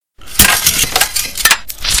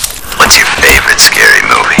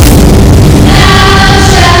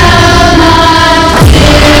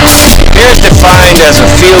defined as a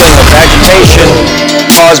feeling of agitation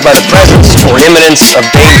caused by the presence or imminence of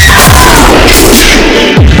danger.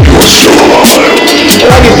 You're still alive.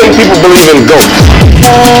 Why do you think people believe in ghosts?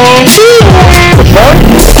 What?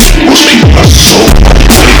 Most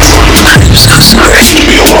people are so crazy to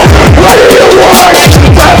be alone. What do you want?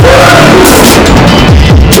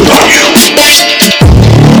 Without you.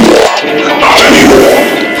 Not anymore.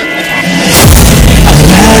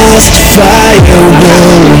 Last fire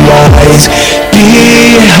will rise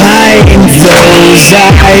behind those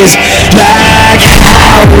eyes. Black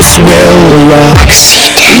house will rock.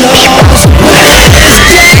 Lost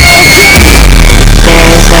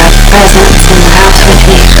There's a presence in the house with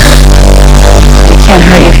me. I can't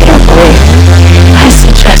hurt you if you don't believe. I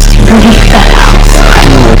suggest you leave that house.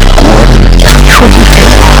 It's not even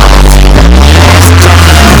real.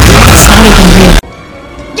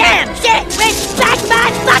 Damn shit! Respect my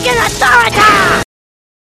fucking authority!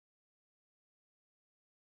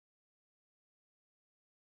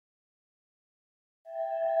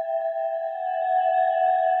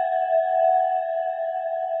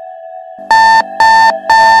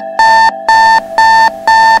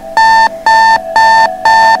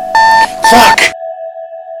 Fuck!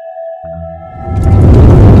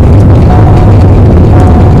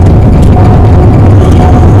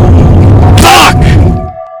 Fuck!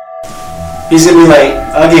 He's gonna be late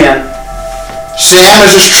again. Sam,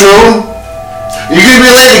 is this true? You gonna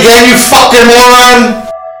be late again, you fucking moron?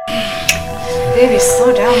 Baby,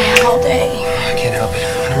 slow down, man, all day. I can't help it.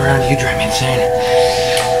 When I'm around you, drive me insane.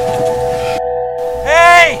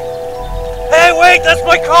 Hey! Hey, wait, that's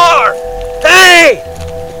my car! Hey!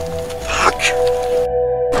 Fuck!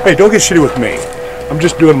 Hey, don't get shitty with me. I'm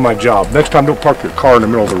just doing my job. Next time, don't park your car in the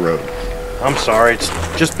middle of the road. I'm sorry, it's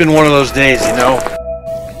just been one of those days, you know?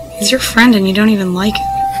 He's your friend and you don't even like it.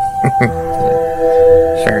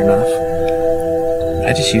 Fair enough.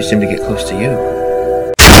 I just used him to get close to you.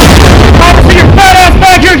 I'll see your fat ass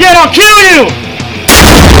back here again, I'll kill you!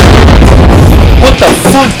 What the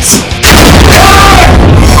fuck?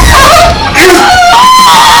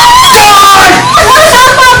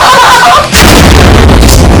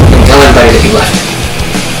 Tell everybody that you left.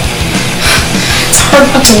 It's hard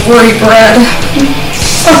not to worry, Brad.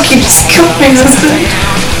 Fuck, you just killed my husband.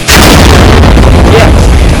 Yeah.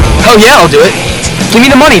 Oh yeah, I'll do it. Give me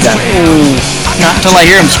the money then. Not until I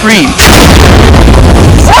hear him scream.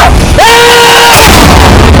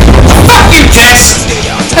 Fuck you, Tex!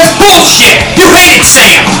 That's bullshit! You hated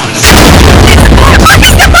Sam!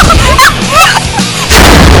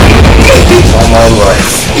 all my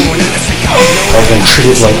life, I've been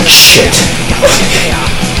treated like shit.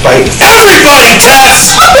 By everybody,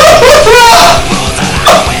 Tex!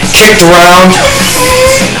 Kicked around,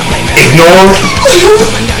 ignored.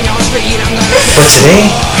 But today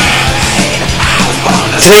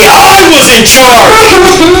I was in charge!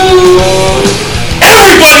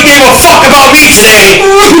 Everybody gave a fuck about me today!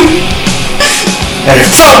 And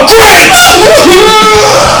it felt great!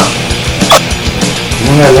 You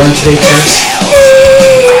know what I learned today, Tex?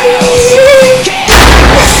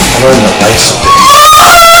 I learned that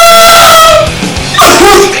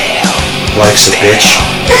life's a bitch.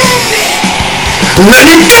 Let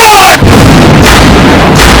it go!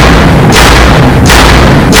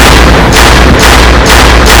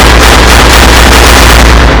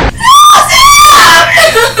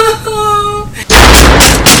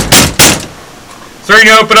 Starting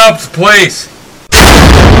to open up the place.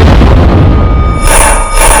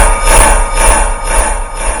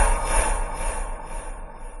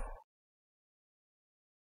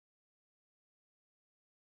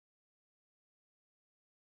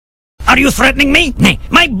 Are you threatening me? Nay,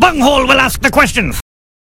 my bunghole will ask the questions.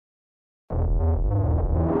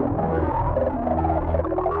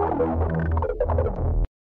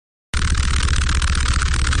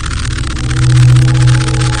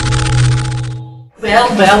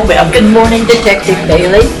 Well, good morning, Detective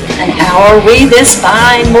Bailey. And how are we this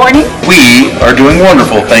fine morning? We are doing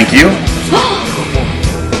wonderful, thank you.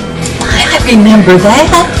 I remember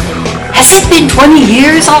that. Has it been 20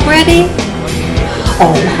 years already?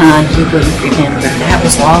 Oh, hon, you wouldn't remember. That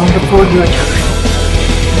was long before your time.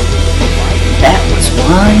 That was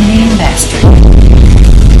one mean bastard.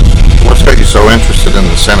 What's got you so interested in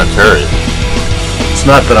the sanitarium? It's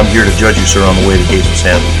not that I'm here to judge you, sir, on the way the case was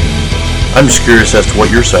handled. I'm just curious as to what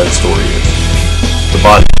your side of the story is. The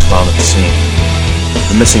body was found at the scene.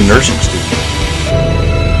 The missing nursing student.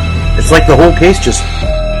 It's like the whole case just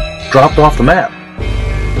dropped off the map.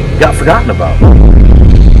 Got forgotten about.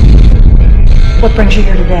 What brings you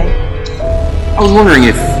here today? I was wondering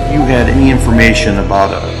if you had any information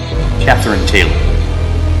about Catherine Taylor.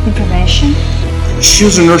 Information? She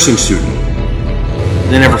was a nursing student.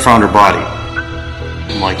 They never found her body,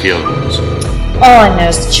 like the other ones. All I know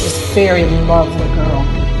is that she was a very lovely girl.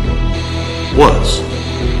 Was?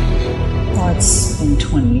 Well, it's been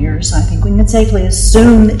 20 years. I think we can safely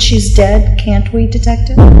assume that she's dead, can't we,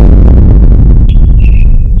 Detective? 20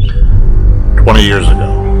 years ago,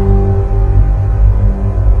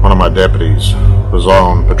 one of my deputies was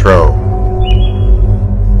on patrol.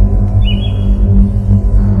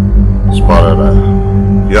 Spotted a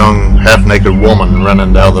young, half-naked woman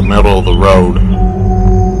running down the middle of the road.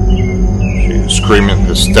 She was screaming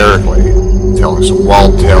hysterically, telling some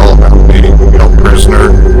wild tale about being held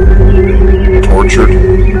prisoner, tortured.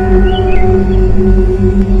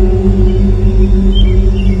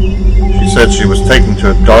 She said she was taken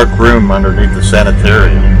to a dark room underneath the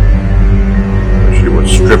sanitarium, where she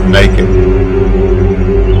was stripped naked,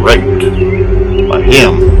 raped by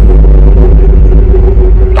him.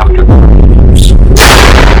 Dr. Graves.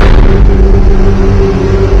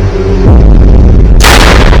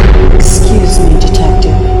 Excuse me,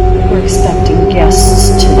 Detective. We're expecting guests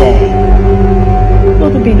today. Will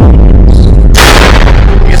there be no guests?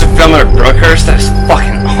 You guys are filming at Brookhurst? That's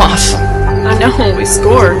fucking awesome. I know, we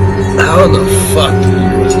scored. How the fuck did you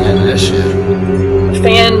plan that shit? A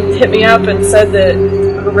fan hit me up and said that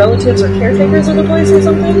her relatives are caretakers of the place or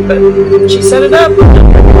something, but she set it up.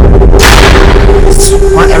 I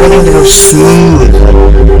want everything to go smooth.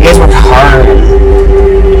 You guys work hard.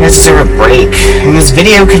 You guys deserve a break. And this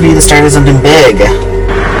video could be the start of something big.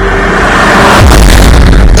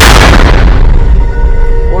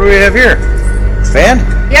 What do we have here? Fan?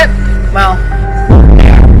 Yep, well.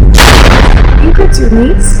 You got your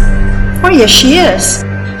niece? Oh, yes, she is.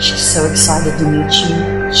 She's so excited to meet you.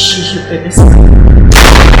 She is.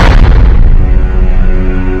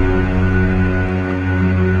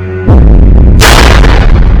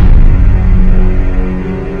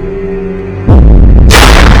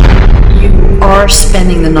 Are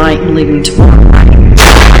spending the night and leaving tomorrow night.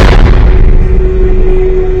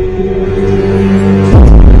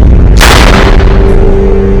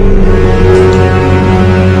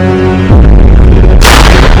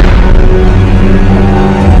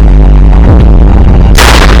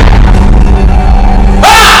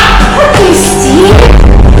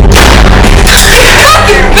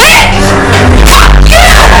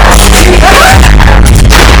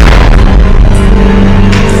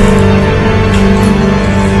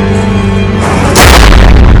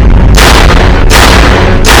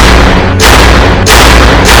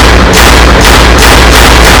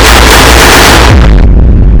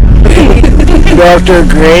 Dr.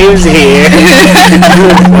 Graves here.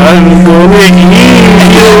 I'm gonna eat you.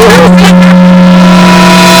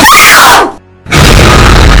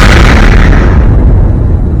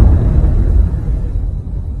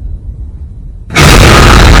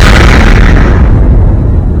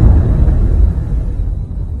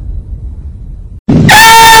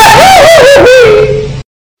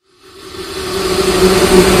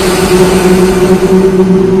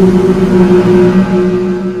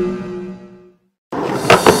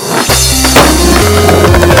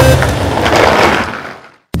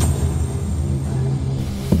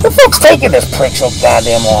 Taking this prick so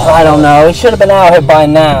goddamn long? I don't know. He should have been out here by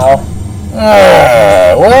now.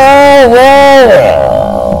 Well.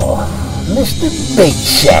 Mr. Big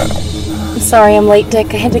Shot. I'm sorry I'm late,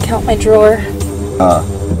 Dick. I had to count my drawer.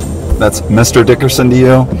 That's Mr. Dickerson to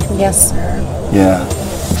you? Yes, sir. Yeah,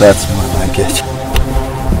 that's more like it.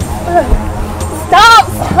 Stop!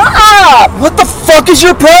 What the fuck is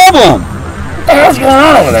your problem? What the hell's going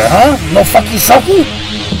on over there, huh? No fucky sucky?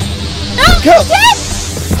 No,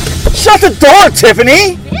 Shut the door,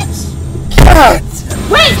 Tiffany! Bitch! God!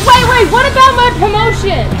 Wait! What about my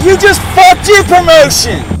promotion? You just fucked your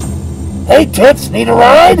promotion! Hey, Tips, need a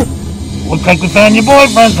ride? We'll take we found your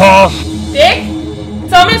boyfriend's house. Dick,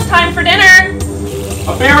 it's almost time for dinner.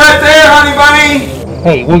 I'll be right there, honey bunny!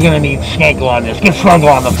 Hey, we're gonna need Skanko on this. Get Sluggo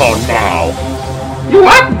on the phone now. You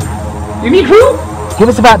what? You need who? Give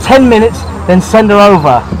us about 10 minutes, then send her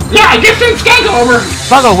over. Yeah, just send Skanko over.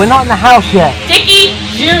 Sluggo, we're not in the house yet. Dickie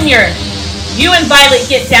Jr., you and Violet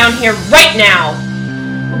get down here right now.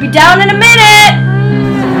 We'll be down in a minute.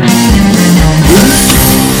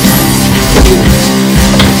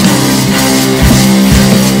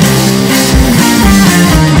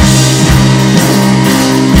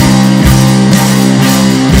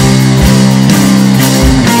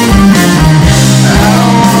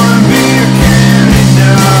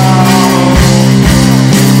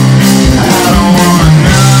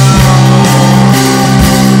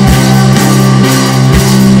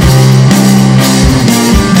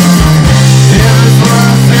 Yeah.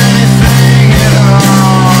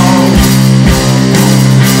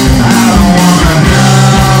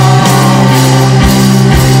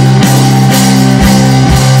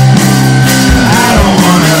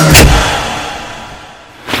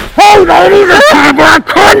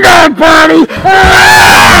 Wonder Party!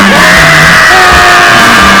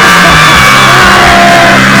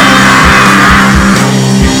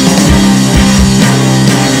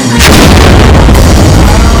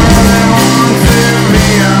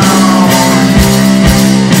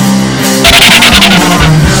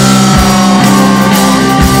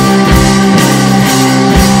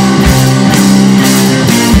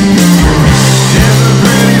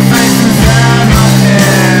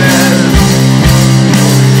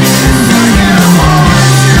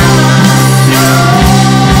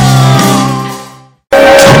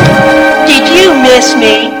 Did you miss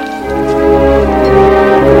me?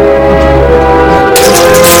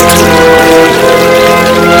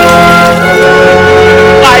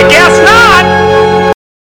 I guess not!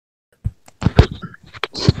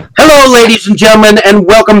 Hello, ladies and gentlemen, and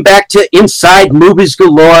welcome back to Inside Movies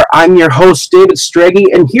Galore. I'm your host, David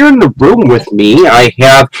Strege, and here in the room with me, I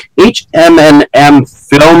have HM&M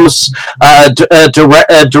Films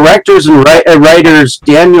directors and writers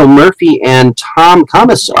Daniel Murphy and Tom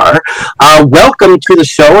Commissar. Welcome to the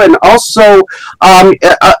show, and also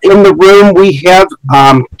in the room we have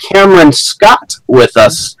Cameron Scott with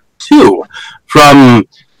us, too, from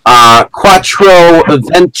Quattro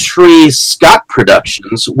Venturi Scott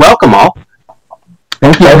Productions. Welcome all.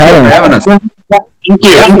 Thank you for having us. Thank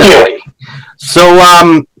you. So,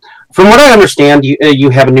 from what I understand, you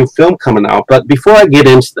have a new film coming out. But before I get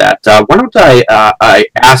into that, why don't I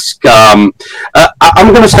ask? I'm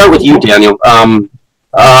going to start with you, Daniel. How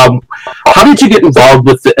did you get involved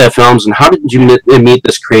with the films, and how did you meet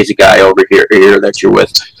this crazy guy over here that you're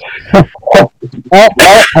with?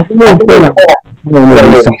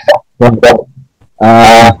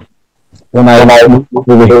 When I moved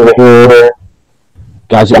over here,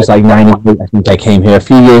 gosh, it was like 98, I think I came here. A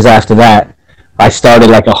few years after that, I started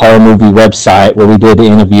like a horror movie website where we did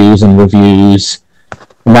interviews and reviews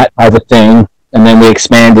and that type of thing. And then we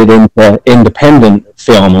expanded into independent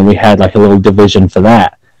film, and we had like a little division for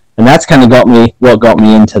that. And that's kind of what got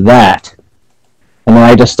me into that. And then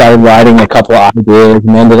I just started writing a couple of ideas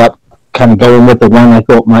and ended up kind of going with the one I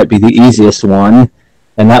thought might be the easiest one.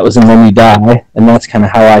 And that was And Then You Die. And that's kind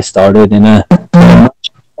of how I started in a...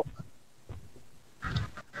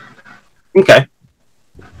 Okay.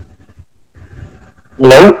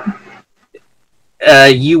 Hello?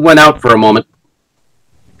 You went out for a moment.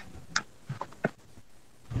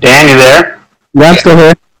 Dan, you there? Yeah, I'm still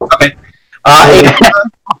here. Okay. All right.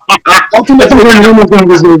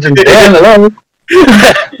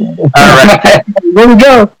 There we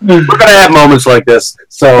go. We're gonna have moments like this.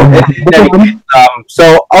 So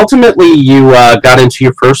ultimately, you got into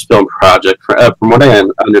your first film project. From what I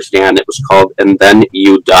understand, it was called "And Then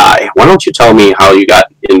You Die." Why don't you tell me how you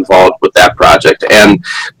got involved with that project? And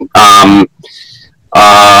Tom,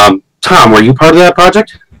 were you part of that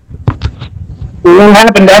project? What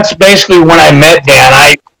happened? That's basically when I met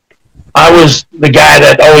Dan. I was the guy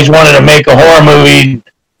that always wanted to make a horror movie,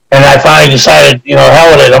 and I finally decided,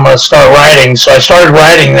 hell with it, I'm going to start writing. So I started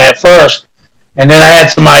writing that first, and then I had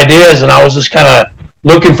some ideas, and I was just kind of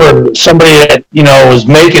looking for somebody that, was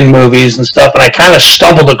making movies and stuff, and I kind of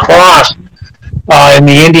stumbled across in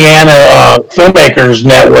the Indiana Filmmakers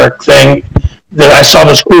Network thing that I saw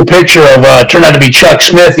this cool picture of, turned out to be Chuck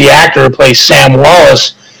Smith, the actor who plays Sam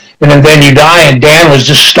Wallace, and Then You Die, and Dan was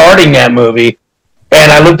just starting that movie. And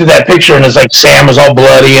I looked at that picture, and it's like Sam was all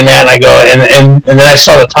bloody and that, and I go, and then I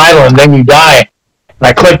saw the title, And Then You Die, and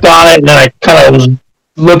I clicked on it, and then I kind of was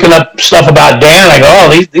looking up stuff about Dan, and I go, oh,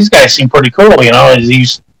 these guys seem pretty cool,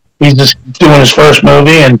 he's just doing his first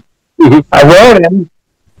movie, and I wrote him,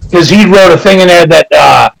 because he wrote a thing in there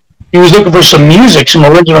that he was looking for some music, some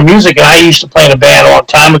original music, and I used to play in a band a long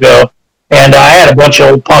time ago, and I had a bunch of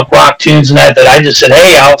old punk rock tunes and that I just said,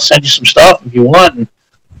 hey, I'll send you some stuff if you want, and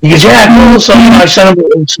he goes, yeah, cool. So I sent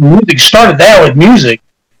him some music. Started there with music,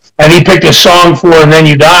 and he picked a song for "And Then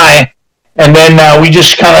You Die," and then we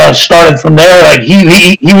just kind of started from there. Like he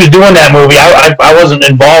was doing that movie. I wasn't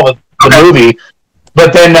involved with the movie,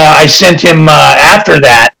 but then I sent him after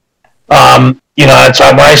that. That's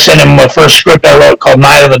when I sent him my first script I wrote called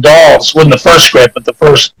 "Night of the Dolls." It wasn't the first script, but the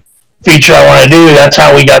first feature I wanted to do. That's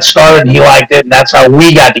how we got started, and he liked it, and that's how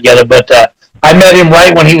we got together. But I met him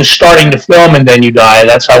right when he was starting to film "And Then You Die."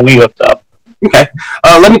 That's how we hooked up. Okay.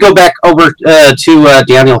 Let me go back over to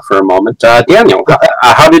Daniel for a moment. Daniel,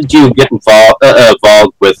 how did you get involved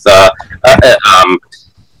with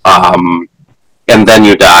And Then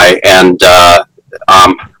You Die, and how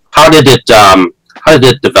did it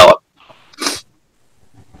develop?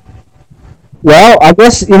 Well, I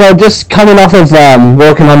guess, just coming off of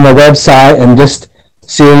working on the website and just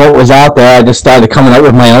seeing what was out there, I just started coming up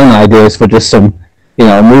with my own ideas for just some,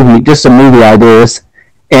 some movie ideas.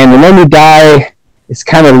 And The Name You Die is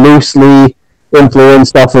kind of loosely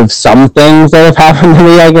influenced off of some things that have happened to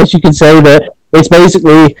me, I guess you could say. But it's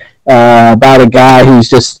basically about a guy who's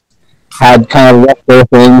just had kind of left their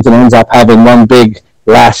things and ends up having one big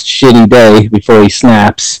last shitty day before he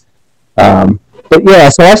snaps. But yeah,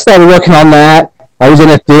 so I started working on that. I was in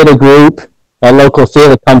a theater group, a local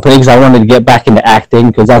theater company, because I wanted to get back into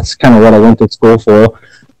acting, because that's kind of what I went to school for.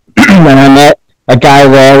 And I met a guy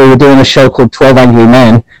there. We were doing a show called 12 Angry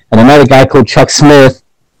Men, and I met a guy called Chuck Smith,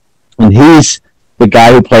 and he's the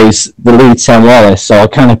guy who plays the lead, Sam Wallace. So I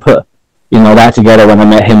kind of put, that together when I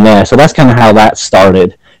met him there. So that's kind of how that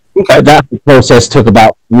started. Okay. That process took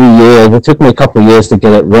about 3 years. It took me a couple of years to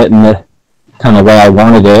get it written the kind of way I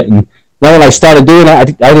wanted it. And then when I started doing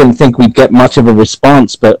it, I didn't think we'd get much of a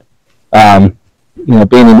response, but being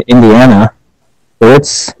in Indiana,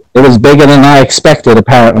 it was bigger than I expected,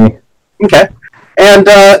 apparently. Okay. And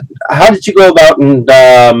how did you go about, and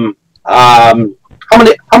how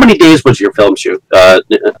many days was your film shoot?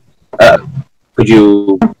 Could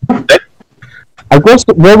you? I guess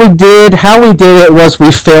how we did it was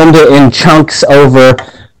we filmed it in chunks over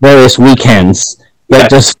various weekends. That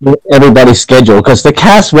just everybody's schedule, because the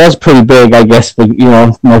cast was pretty big, I guess, for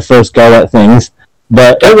my first go at things.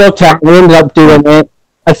 But it worked out. We ended up doing it.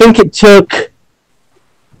 I think it took,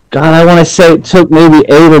 I want to say it took maybe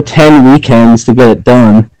 8 or 10 weekends to get it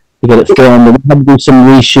done, to get it filmed. And we had to do some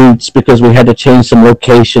reshoots because we had to change some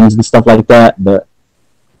locations and stuff like that. But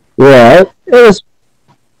yeah, it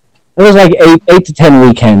was like 8 to 10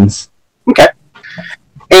 weekends. Okay.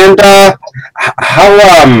 And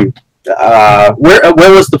where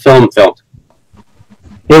was the film filmed?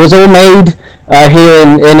 It was all made here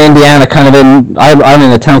in Indiana, I'm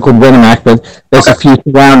in a town called Winnemac, but there's a few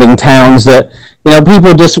surrounding towns that,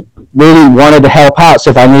 people just really wanted to help out. So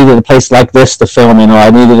if I needed a place like this to film in, or I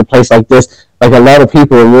needed a place like this, like a lot of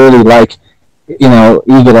people were really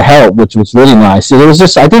eager to help, which was really nice. It was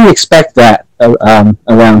just, I didn't expect that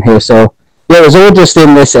around here. So yeah, it was all just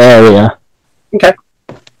in this area. Okay.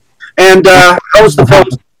 And how was the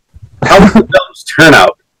film's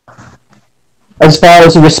turnout? As far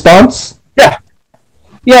as the response? Yeah.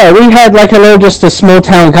 Yeah, we had just a small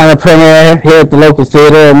town kind of premiere here at the local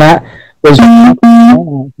theater, and that was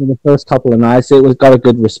for the first couple of nights. It got a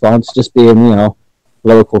good response, just being,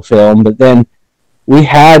 local film. But then we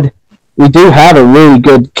do have a really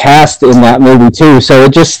good cast in that movie too. So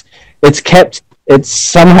it's kept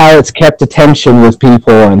attention with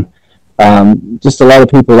people, and just a lot of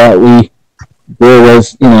people that we deal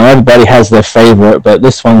with. Everybody has their favorite, but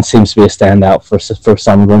this one seems to be a standout for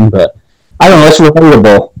some of them. But I don't know, it's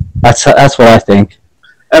relatable. That's what I think.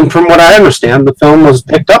 And from what I understand, the film was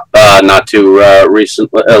picked up not too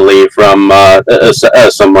recently from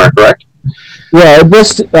somewhere, correct? Yeah, we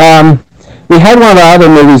had one of our other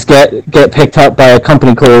movies get picked up by a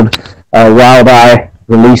company called Wild Eye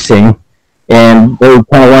Releasing, and they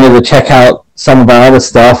kind of wanted to check out some of our other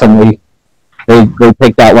stuff, and they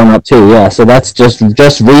picked that one up too. Yeah, so that's just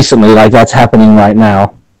recently, that's happening right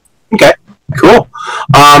now. Okay, cool.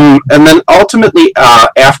 And then ultimately,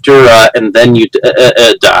 after And Then You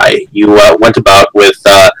Die, you went about with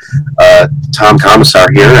Tom Commissar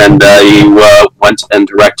here, and you went and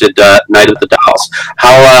directed Night of the Dolls.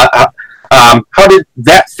 How did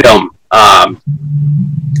that film? How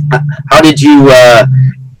did you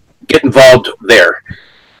get involved there?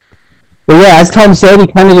 Well, yeah, as Tom said, he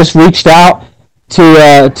kind of just reached out to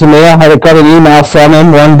me. I got an email from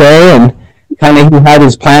him one day, and he had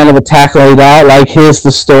his plan of attack laid out. Here's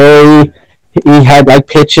the story. He had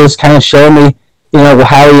pictures, kind of showing me,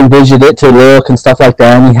 how he envisioned it to look and stuff like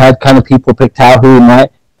that. And he had kind of people picked out who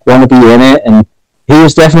might want to be in it, and he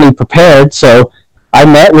was definitely prepared. So I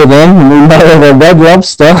met with him, and we met at a Red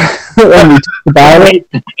Lobster, and we talked about it.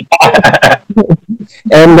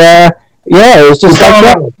 And yeah, it was just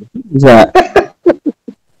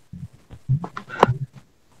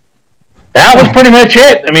that was pretty much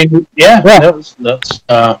it. I mean, yeah. That's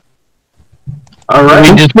all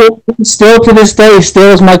right. Still to this day,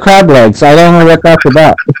 steals my crab legs. I don't know what that's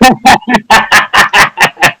about.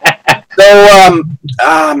 So,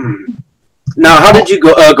 now, how did you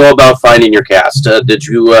go about finding your cast? Did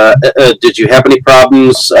you have any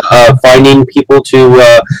problems finding people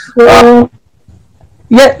to?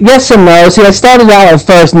 Yes and no. See, I started out at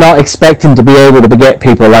first not expecting to be able to get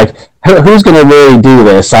people who's going to really do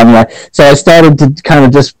this? So I started to kind of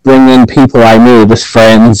just bring in people I knew, just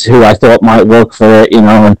friends who I thought might work for it,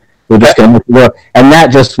 and we're just going to work. And that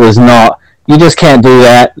just was not. You just can't do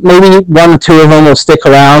that. Maybe one or two of them will stick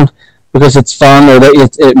around because it's fun or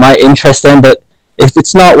it might interest them, but if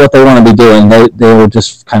it's not what they want to be doing, they will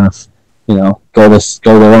just kind of, go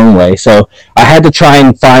their own way. So I had to try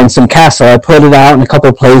and find some casts. So I put it out in a couple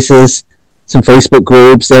of places, some Facebook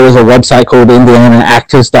groups. There was a website called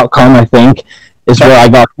IndianaActors.com, I think, is where I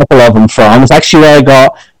got a couple of them from. It's actually where I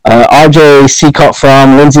got RJ Seacott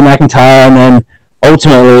from, Lindsay McIntyre, and then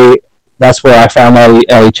ultimately that's where I found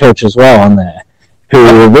Ellie Church as well on there,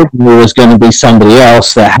 who originally was going to be somebody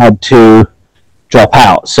else that had to drop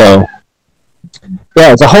out. So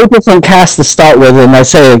yeah, it's a whole different cast to start with, and I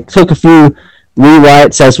say it took a few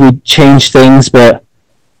rewrites as we changed things, but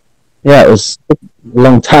yeah, it was a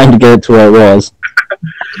long time to get it to where it was.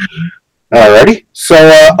 Alrighty. So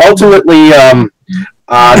ultimately, did you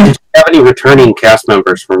have any returning cast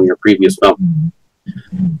members from your previous film?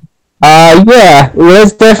 Yeah,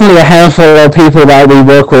 there's definitely a handful of people that we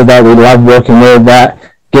work with that we love working with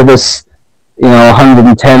that give us,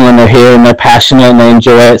 110 when they're here and they're passionate and they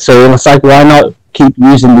enjoy it. So it's like, why not keep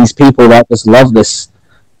using these people that just love this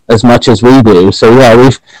as much as we do? So yeah,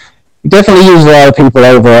 we've definitely used a lot of people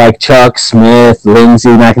over, like Chuck Smith, Lindsay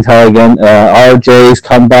McIntyre again, RJ's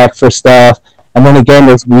come back for stuff, and then again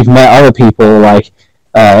we've met other people like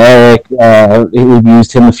Eric. We've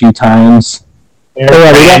used him a few times.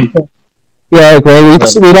 It's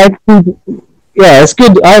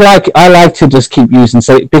good. I like to just keep using,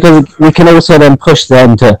 so because we can also then push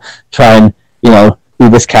them to try and do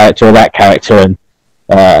this character or that character, and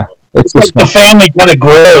it's like the family kind of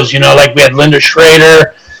grows. Like we had Linda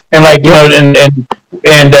Schrader, and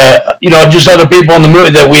just other people in the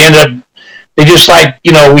movie that we end up. They just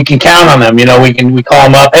we can count on them. We call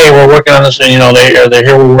them up. Hey, we're working on this, and they're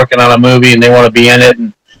here. We're working on a movie, and they want to be in it.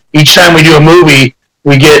 And each time we do a movie,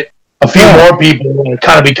 we get a few more people who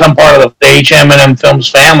kind of become part of the HM&M Films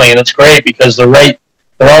family, and it's great because they're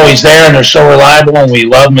always there and they're so reliable, and we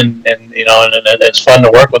love them, and it's fun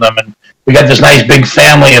to work with them. And we got this nice big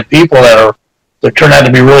family of people that turn out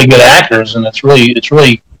to be really good actors, and it's really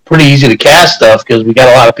pretty easy to cast stuff because we got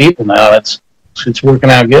a lot of people now. It's working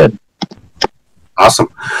out good. Awesome.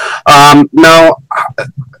 Now,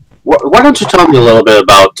 why don't you tell me a little bit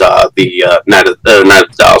about the Night of the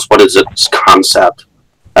Dolls? What is its concept?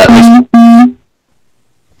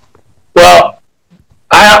 Well,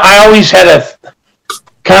 I always had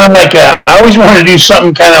I always wanted to do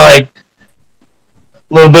something kind of like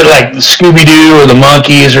a little bit like the Scooby-Doo or the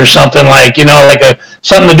Monkees or something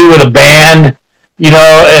something to do with a band,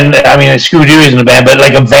 and I mean Scooby-Doo isn't a band, but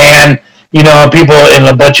like a van, people and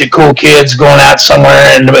a bunch of cool kids going out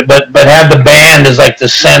somewhere, but have the band as like the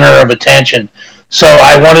center of attention. So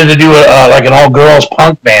I wanted to do like an all-girls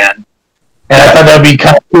punk band. And I thought that would be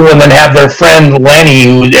kind of cool, and then have their friend Lenny,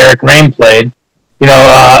 who Eric Rain played,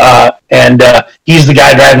 and he's the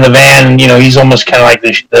guy driving the van, and he's almost kind of like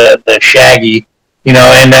the Shaggy, and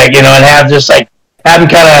have just like have him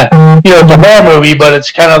kind of, it's a horror movie, but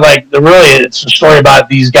it's kind of like it's a story about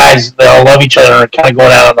these guys that all love each other and are kind of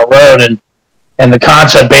going out on the road, and the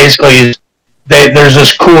concept basically is there's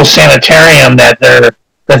this cool sanitarium that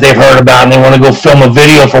they've heard about, and they want to go film a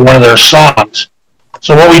video for one of their songs.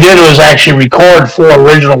 So what we did was actually record 4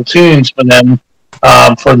 original tunes for them.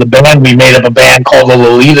 For the band, we made up a band called the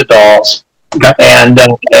Lolita Dolls, and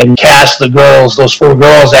cast the girls, those 4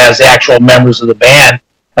 girls, as the actual members of the band.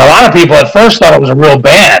 And a lot of people at first thought it was a real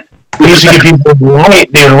band. We used to get people to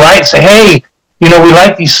write. They would write and say, "Hey, we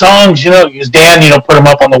like these songs." Because Dan, put them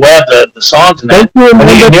up on the web, the songs, and that. And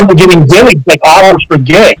they were getting gigs, like offers for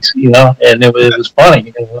gigs, and it was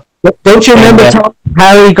funny. Don't you remember Tom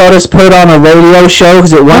Harry got us put on a radio show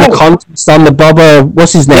because it won a contest on the Bubba,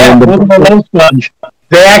 what's his name? Yeah,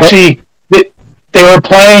 they actually they were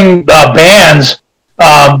playing bands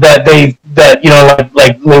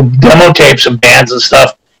like little demo tapes of bands and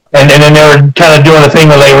stuff, and then they were kind of doing a thing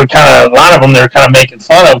where they were a lot of them they were kind of making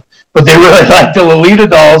fun of, but they really liked the Lolita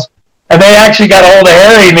Dolls, and they actually got a hold of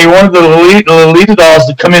Harry and they wanted the Lolita Dolls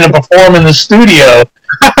to come in and perform in the studio.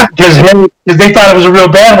 Because they thought it was a real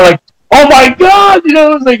band. We're like, oh my God,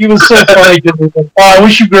 it was so funny. I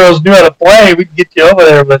wish you girls knew how to play. We could get you over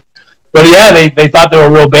there. But yeah, they thought they were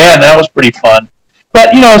a real band. That was pretty fun.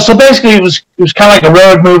 But so basically it was kind of like a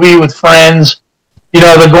road movie with friends. They're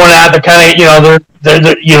going out. They're kind of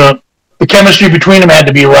the chemistry between them had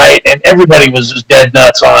to be right, and everybody was just dead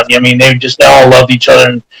nuts on. I mean, they all loved each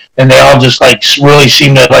other, and they all just really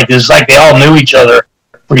seemed to it's like they all knew each other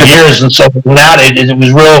for years, and so now it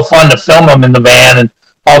was real fun to film them in the van and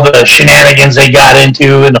all the shenanigans they got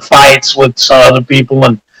into and the fights with some other people,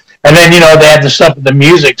 and then they had the stuff with the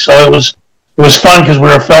music, so it was fun because we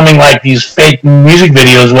were filming like these fake music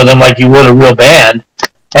videos with them like you would a real band,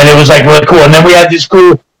 and it was like really cool. And then we had these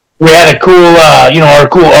cool we had a cool,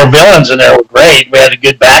 our villains in there were great. We had a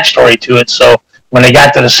good backstory to it. So when they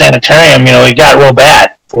got to the sanitarium, it got real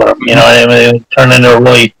bad for them. And it turned into a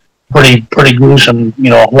really pretty gruesome,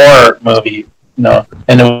 horror movie.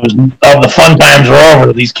 And it was the fun times were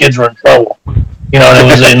over. These kids were in trouble. And it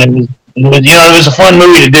was a fun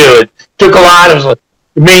movie to do. It took a lot. It was like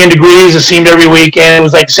a million degrees. It seemed every weekend. It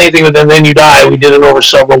was like the same thing with Then You Die. We did it over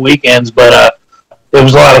several weekends, but it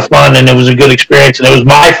was a lot of fun and it was a good experience. And it was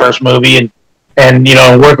my first movie, and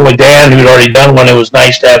working with Dan, who'd already done one, it was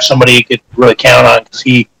nice to have somebody you could really count on because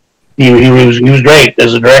he was great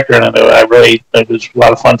as a director, and it was a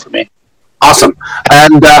lot of fun for me. Awesome.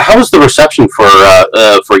 And how was the reception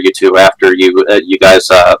for you two after you guys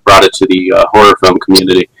brought it to the horror film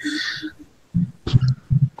community?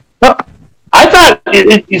 Well, I thought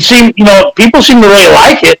it seemed, people seemed to really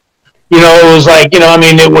like it. It was like,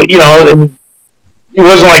 it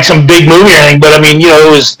wasn't like some big movie or anything, but I mean, it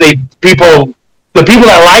was the people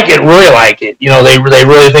that like it really like it. They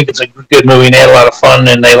really think it's a good movie, and they had a lot of fun,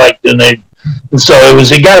 and they liked it, and so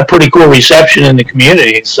it got a pretty cool reception in the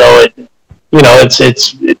community. So I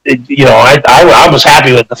was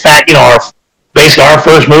happy with the fact, basically our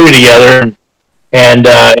first movie together, and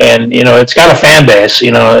it's got a fan base.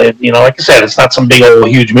 Like I said, it's not some big old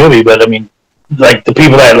huge movie, but I mean, like the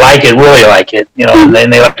people that like it really like it. And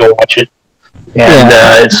they like to watch it.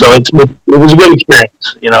 And so it was a good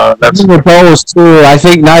experience. That's the Dolls too. I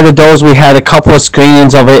think Night of the Dolls, we had a couple of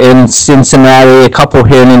screenings of it in Cincinnati, a couple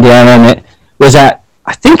here in Indiana, and it was at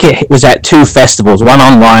two festivals, one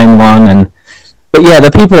online, but yeah,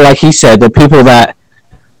 the people, like he said, the people that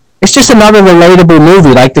it's just another relatable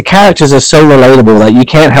movie. Like the characters are so relatable that you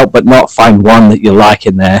can't help but not find one that you like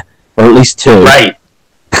in there, or at least two. Right.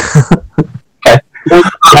 Okay.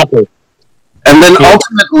 And then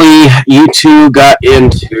ultimately, you two got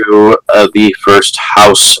into the first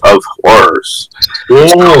House of Horrors.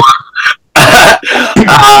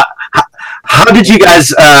 How did you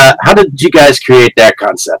guys create that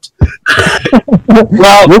concept?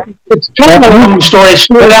 Well, it's kind of a long story. It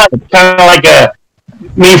started out kind of like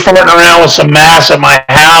me farting around with some mass at my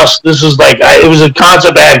house. This is like it was a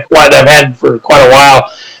concept I've had for quite a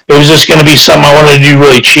while. It was just going to be something I wanted to do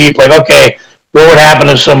really cheap. Like, okay, what would happen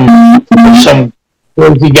if some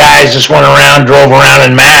crazy guys just went around, drove around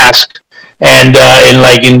in masks, and it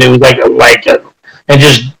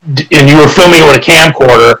was and you were filming it with a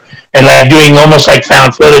camcorder and like doing almost like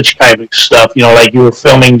found footage type of stuff. Like you were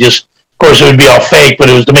filming just. Of course, it would be all fake, but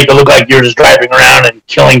it was to make it look like you're just driving around and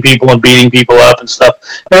killing people and beating people up and stuff.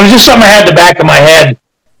 And it was just something I had in the back of my head.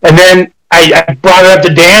 And then I brought it up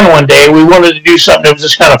to Dan one day. We wanted to do something that was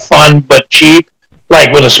just kind of fun but cheap,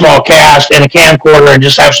 like with a small cast and a camcorder, and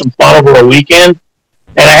just have some fun over a weekend.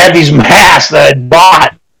 And I had these masks that I'd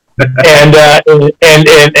bought, and I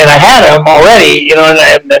had them already,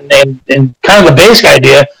 and kind of the basic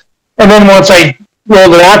idea. And then once I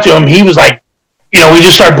rolled it out to him, he was like, we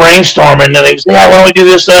just started brainstorming, and they said, why don't we do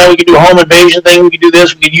this? We could do a home invasion thing. We could do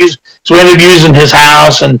this. So we ended up using his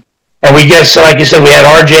house, and we guess, like you said, we had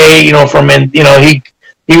RJ,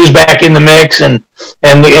 he was back in the mix, and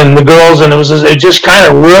the girls, and it just kind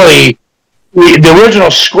of really, the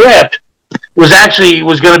original script was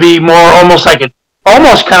going to be more almost kind of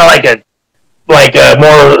like a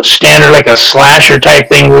more standard, like a slasher type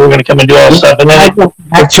thing. We were going to come and do all this stuff, and then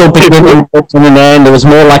actual beginning and end. It was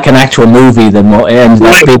more like an actual movie than what it ended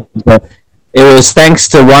up being. It was thanks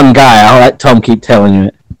to one guy. I'll let Tom keep telling you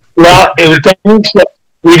it. Well, it was thanks to,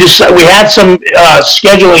 we had some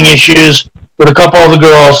scheduling issues with a couple of the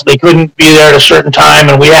girls. They couldn't be there at a certain time,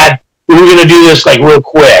 and we were going to do this like real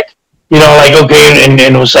quick. Okay, and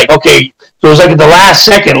it was like okay. So it was like at the last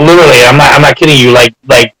second, literally. I'm not kidding you. Like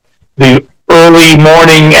the early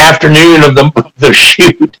morning, afternoon of the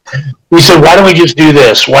shoot, we said, why don't we just do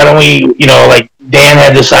this? Why don't we, like Dan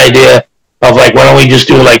had this idea of like, why don't we just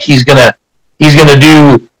do it like he's gonna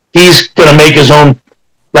make his own,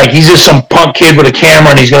 like he's just some punk kid with a camera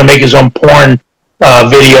and he's gonna make his own porn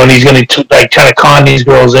video and he's gonna like try to con these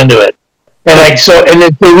girls into it. And like so, and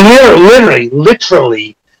then literally,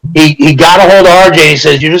 he got a hold of RJ. He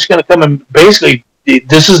says, you're just gonna come and basically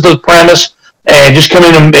this is the premise. And just come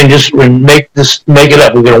in and just make it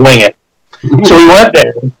up. We're gonna wing it. So we went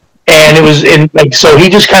there, and it was so he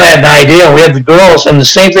just kind of had an idea. And we had the girls, and the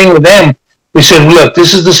same thing with them. We said, look,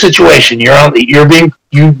 this is the situation. You answered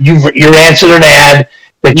an ad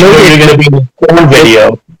that you're going to be in a porn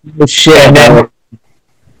video.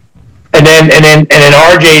 And then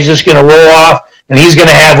RJ is just going to roll off, and we're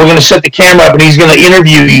going to set the camera up, and he's going to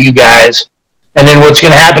interview you guys. And then what's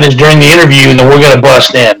going to happen is during the interview, then we're going to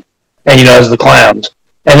bust in. And as the clowns,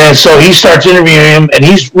 And then so he starts interviewing him, and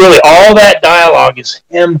he's really, all that dialogue is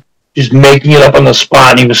him just making it up on the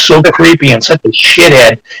spot. And he was so creepy and such a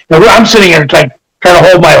shithead. And I'm sitting here trying to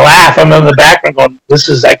hold my laugh. I'm in the background going, this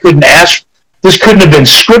couldn't have been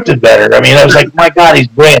scripted better. I mean, I was like, my God, he's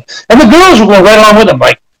brilliant. And the girls were going right along with him,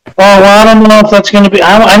 like, oh, well, I don't know if that's going to be,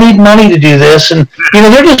 I need money to do this. And,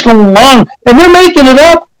 they're just going along, and they're making it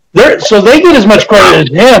up. So they get as much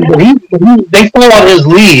credit as him, but they followed his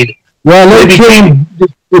lead. Well, they became,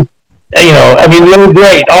 they were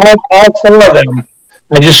great. All four of them.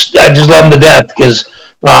 I just love them to death because,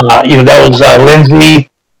 that was Lindsay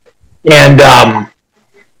and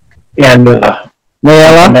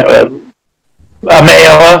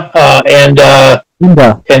Mayella, and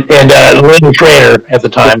Linda Schrader at the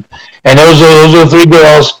time, and those are the three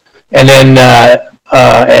girls, and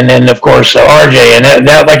then of course RJ, and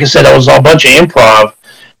that like I said, that was all a bunch of improv.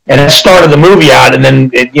 And it started the movie out, and then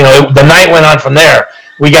the night went on from there.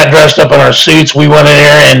 We got dressed up in our suits. We went in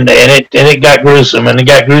there, and it got gruesome, and it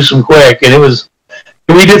got gruesome quick. And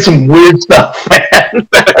we did some weird stuff, man.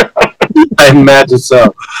 I imagine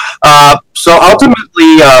so. So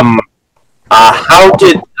ultimately, how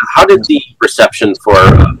did the reception for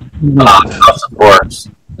House of Horrors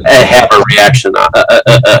have a reaction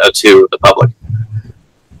to the public?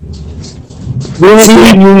 We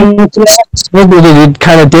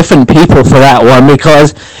kind of different people for that one,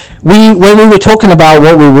 because when we were talking about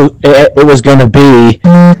what it was going to be,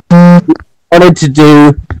 we wanted to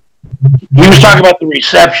do. He was talking about the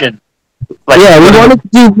reception. We wanted to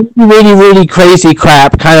do really, really crazy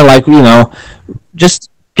crap, kind of like just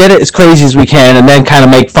get it as crazy as we can, and then kind of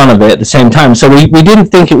make fun of it at the same time. So we didn't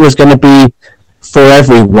think it was going to be for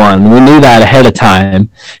everyone. We knew that ahead of time,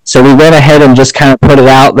 so we went ahead and just kind of put it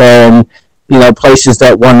out there, and places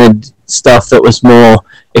that wanted stuff that was more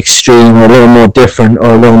extreme or a little more different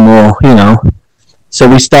or a little more, So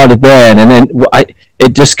we started there, and then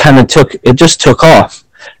it just kind of took off.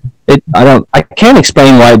 I can't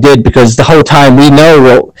explain why it did, because the whole time we know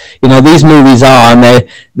what these movies are, and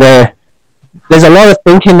there's a lot of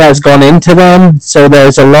thinking that's gone into them, so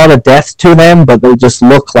there's a lot of depth to them, but they just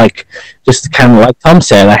look like, just kind of like Tom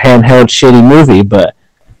said, a handheld shitty movie. But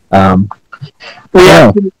we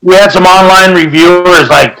had some online reviewers,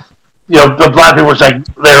 like, the black people were saying,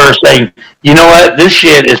 you know what, this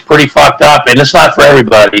shit is pretty fucked up, and it's not for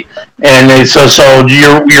everybody. And so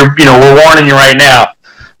you're we're warning you right now.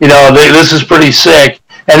 This is pretty sick.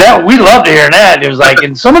 And that, we loved hearing that. It was like,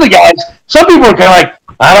 and some of the guys, some people were kind of like,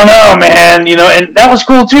 I don't know, man, and that was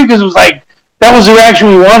cool too, because it was like, that was the reaction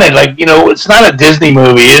we wanted. Like, it's not a Disney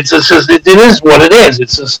movie. It's just, it is what it is.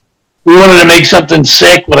 It's just, we wanted to make something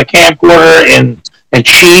sick with a camcorder and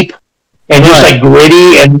cheap and just like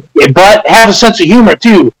gritty, but have a sense of humor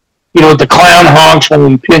too. With the clown honks when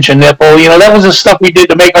we pinch a nipple. That was the stuff we did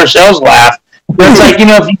to make ourselves laugh. But it's like,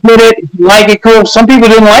 if you did it, if you like it, cool. Some people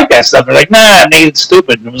didn't like that stuff. They're like, nah, it made it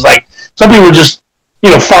stupid. And it was like, some people were just,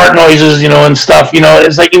 fart noises, and stuff.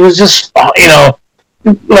 It's like, it was just,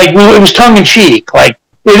 like, it was tongue in cheek. Like,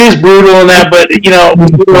 it is brutal and that, but,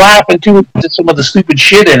 we're laughing too to some of the stupid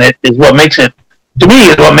shit in it is what makes it, to me,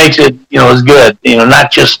 is what makes it, is good.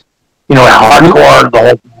 Not just, hardcore, the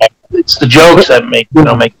whole thing. It's the jokes that make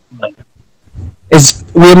it.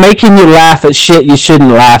 We're making you laugh at shit you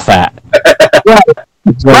shouldn't laugh at.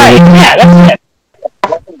 Right, yeah, that's it.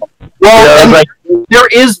 Well, there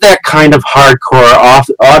is that kind of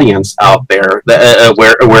hardcore audience out there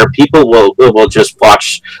where people will just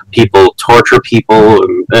watch people torture people,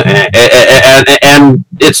 and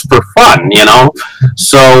it's for fun,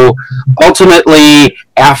 So ultimately,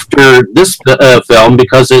 after this film,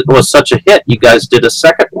 because it was such a hit, you guys did a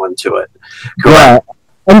second one to it. Correct? Yeah.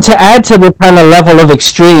 And to add to the kind of level of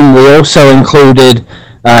extreme, we also included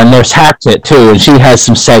Nurse Hatchet too, and she has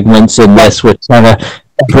some segments in this which kind of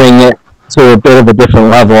bring it to a bit of a different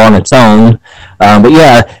level on its own. But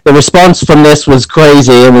yeah, the response from this was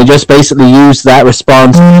crazy, and we just basically used that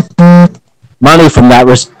response, money from that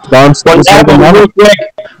response. Real quick,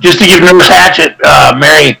 just to give Nurse Hatchet,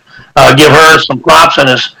 Mary, give her some props on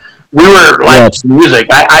this. We were like music.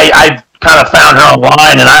 I kind of found her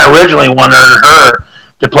online, and I originally wanted her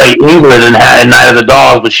to play Ingrid in Night of the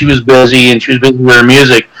Dogs, but she was busy, and she was busy with her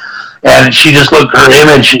music. And she just looked, her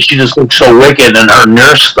image, she just looked so wicked in her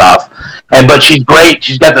nurse stuff. But she's great.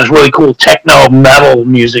 She's got this really cool techno metal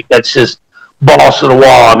music that's just balls to the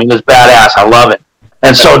wall. I mean, it's badass. I love it.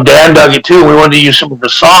 And so Dan dug it too. We wanted to use some of her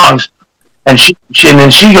songs. And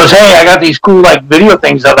then she goes, hey, I got these cool like video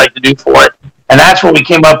things I'd like to do for it. And that's when we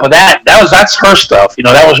came up with that. That's her stuff.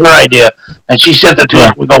 That was her idea. And she sent it to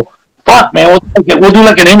us. We go, fuck, man, we'll do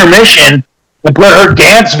like an intermission, and put her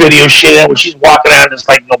dance video shit in, where she's walking out and there's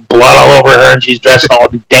like blood all over her, and she's dressed all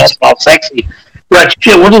dancing all sexy. We're like,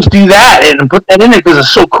 shit, we'll just do that and put that in there because it's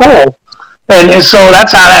so cool. And so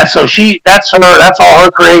that's how that. So that's her. That's all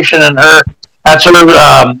her creation, and that's her.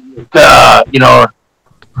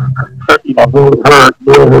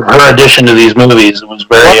 Her addition to these movies. It was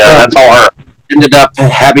very. That's all her. Ended up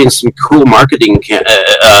having some cool marketing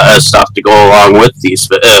stuff to go along with these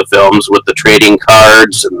films, with the trading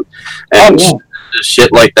cards and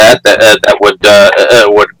shit like that. That would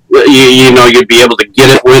you'd be able to get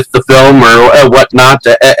it with the film or whatnot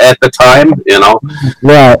at the time.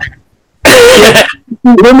 Right.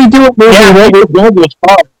 When we do it, was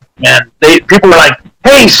fun, man. People were like,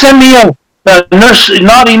 "Hey, send me a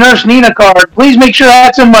naughty nurse Nina card. Please make sure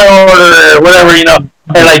that's in my order," or whatever,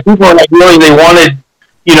 And like people were like, really, they wanted,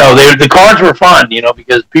 the cards were fun,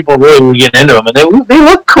 because people really were getting into them, and they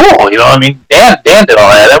looked cool, I mean, Dan did all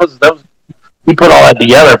that. That was he put all that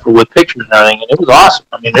together with pictures and everything, and it was awesome.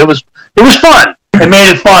 I mean, it was fun. It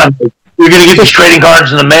made it fun. We were gonna get these trading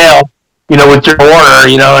cards in the mail, with your order,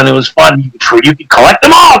 and it was fun. You could collect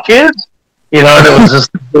them all, kids. And it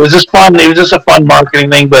was just fun. It was just a fun marketing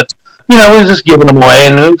thing, but it was just giving them away,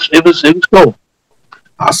 and it was cool.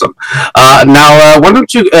 Awesome. Now, why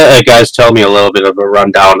don't you guys tell me a little bit of a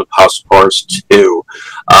rundown of House of Horrors 2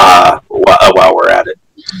 while we're at it.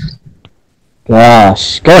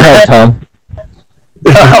 Gosh, go ahead, Tom.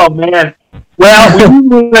 Oh man. Well, we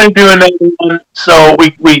were going to do another one, so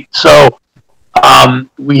we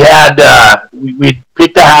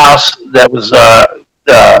picked a house that was our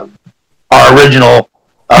original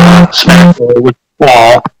Smack, which was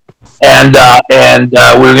Paul, and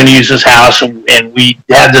we were going to use this house, and we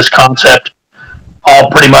had this concept all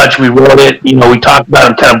pretty much. We wrote it, we talked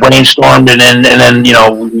about it, kind of brainstormed, and then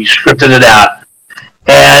we scripted it out,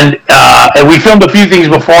 and we filmed a few things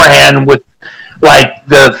beforehand with, like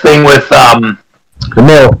the thing with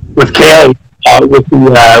with Kaylee, with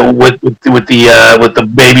the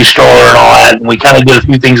baby stroller and all that, and we kind of did a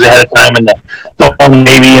few things ahead of time, and throwing the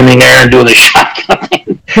baby in the air and doing the shotgun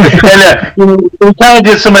thing. And we kind of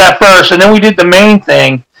did some of that first, and then we did the main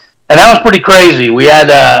thing, and that was pretty crazy. We had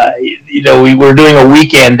we were doing a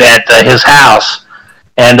weekend at his house,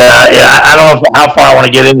 and I don't know how far I want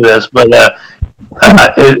to get into this, but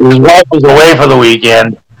his wife was away for the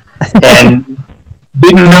weekend and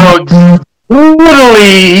didn't know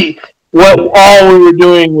literally what all we were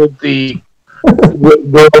doing with the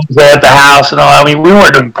girls at the house and all. I mean, we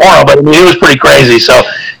weren't doing porno, but I mean, it was pretty crazy. So,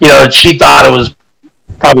 she thought it was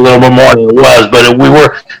probably a little bit more than it was, but we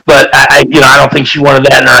were. But I don't think she wanted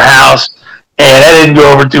that in her house, and that didn't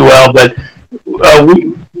go over too well. But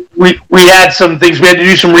we had some things. We had to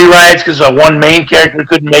do some rewrites because one main character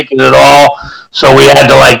couldn't make it at all, so we had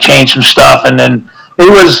to change some stuff. And then it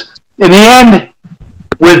was in the end,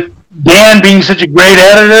 with Dan being such a great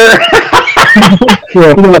editor,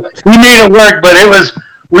 we made it work. But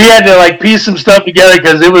we had to piece some stuff together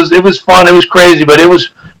because it was fun. It was crazy, but it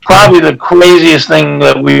was probably the craziest thing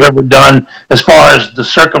that we've ever done as far as the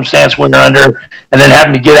circumstance we were under, and then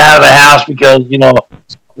having to get out of the house because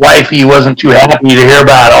wifey wasn't too happy to hear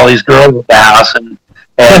about all these girls at the house, and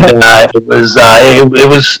it was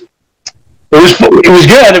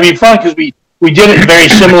good. I mean, fun because we did it very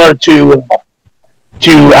similar to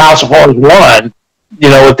House of Horrors 1,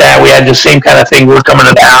 with that, we had the same kind of thing. We were coming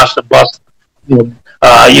to the house to bust, we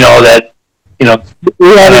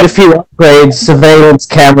added a few upgrades, surveillance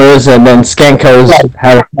cameras, and then Skanko's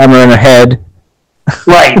had a camera in her head.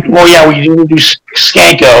 Right. Well, yeah, we introduced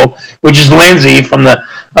Skanko, which is Lindsay from the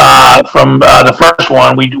first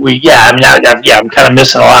one. I'm kind of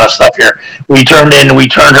missing a lot of stuff here. We turned her into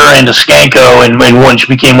Skanko, and when she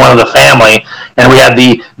became one of the family, and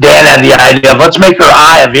Dan had the idea of, let's make her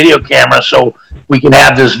eye a video camera so we can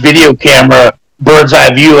have this video camera bird's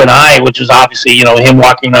eye view and eye, which is obviously him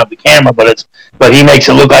walking up the camera, but he makes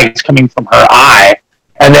it look like it's coming from her eye.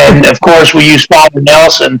 And then, of course, we use Father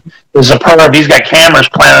Nelson as a perv. He's got cameras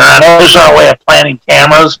planted around. This is our way of planting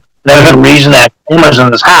cameras. There's a reason that cameras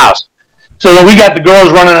in this house. So then we got the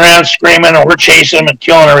girls running around screaming, and we're chasing them and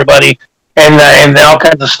killing everybody, and all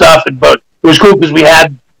kinds of stuff. But it was cool because we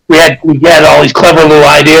had all these clever little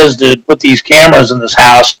ideas to put these cameras in this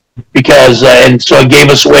house because, and so it gave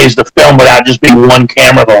us ways to film without just being one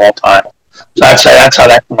camera the whole time. So that's how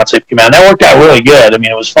that concept came out. And that worked out really good. I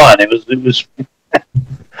mean, it was fun. It was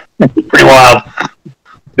pretty wild.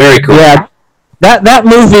 Very cool. Yeah, that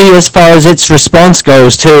movie, as far as its response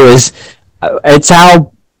goes, too, it's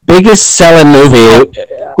our biggest selling movie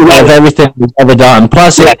of everything we've ever done.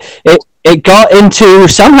 Plus, it got into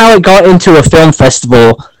a film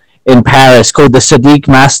festival in Paris called the Sadiq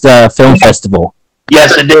Master Film Festival.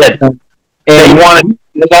 Yes, it did. They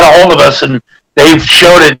got a hold of us, and they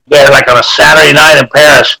showed it there like on a Saturday night in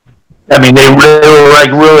Paris. I mean, they were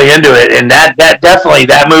like really into it, and that definitely,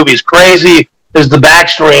 that movie is crazy. Is the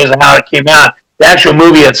backstory as how it came out. The actual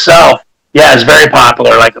movie itself, yeah, is very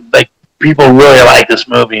popular. Like people really like this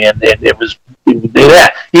movie, and it was. Yeah,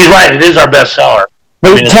 he's right. It is our bestseller.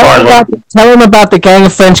 Tell them about the Gang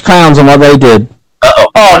of French Clowns and what they did.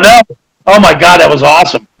 Oh no! Oh my God, that was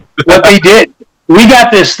awesome. What they did, we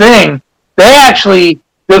got this thing. They actually,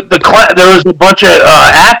 there was a bunch of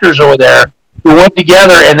actors over there who went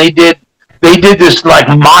together and they did this like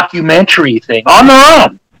mockumentary thing on their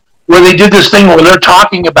own, where they did this thing where they're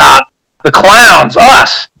talking about the clowns,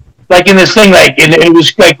 us, like in this thing, like, and it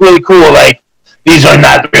was like really cool, like. These are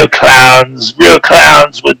not real clowns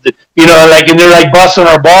with the, you know, like, and they're like busting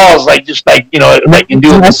our balls, like, just like, you know, like, and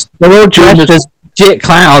doing this. They're all dressed as shit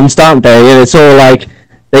clowns, aren't they? And it's all like,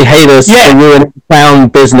 they hate us for ruining the clown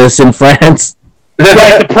business in France.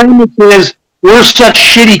 Like, the premise is, we're such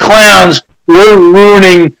shitty clowns, we're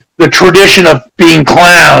ruining the tradition of being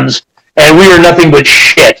clowns, and we are nothing but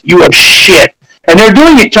shit. You are shit. And they're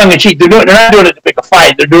doing it tongue-in-cheek. They're not doing it to pick a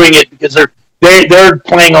fight. They're doing it because they're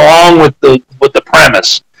playing along with the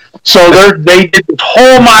premise. So they did this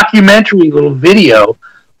whole mockumentary little video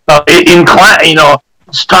in class, you know,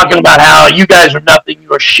 it's talking about how you guys are nothing,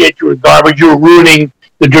 you are shit, you are garbage, you are ruining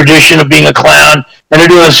the tradition of being a clown. And they're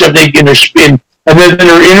doing stuff in their spin, and then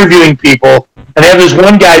they're interviewing people, and they have this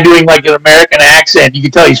one guy doing like an American accent. You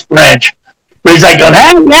can tell he's French, but he's like going,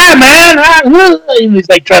 "Hey, yeah, man," and he's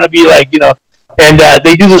like trying to be like, you know. And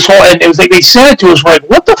they do this whole, and it was like they sent it to us. We're like,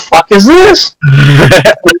 what the fuck is this?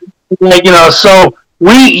 Like, you know, so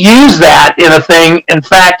we use that in a thing. In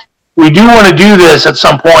fact, we do want to do this at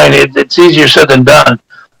some point. It's easier said than done.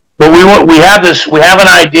 But we have an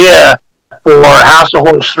idea for House of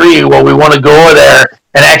Horrors 3 where we want to go over there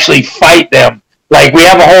and actually fight them. Like, we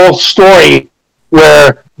have a whole story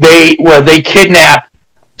where they kidnap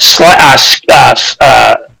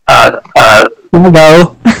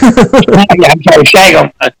No. I'm sorry,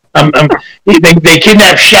 Shaggo. They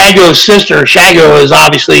kidnapped Shaggo's sister. Shaggo is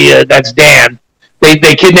obviously that's Dan.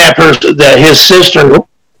 They kidnap his sister,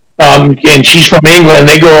 and she's from England.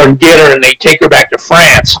 They go and get her, and they take her back to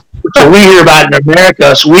France. So we hear about it in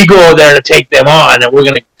America. So we go over there to take them on, and we're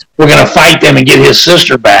gonna fight them and get his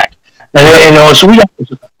sister back. And you know, so we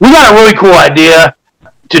got a really cool idea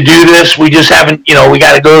to do this. We just haven't, you know, we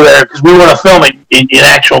got to go there because we want to film it in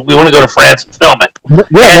actual. We want to go to France and film it.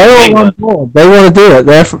 Yeah, they want to do it.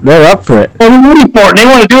 They're up for it. Well, we're ready for it. And they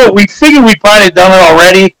want to do it. We figured we probably had done it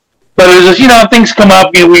already, but it was just, you know, things come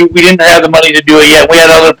up. You know, we didn't have the money to do it yet. We had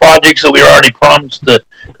other projects that we were already promised that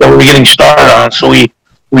we were getting started on, so we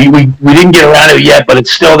didn't get around to it yet. But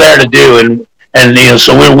it's still there to do, and you know,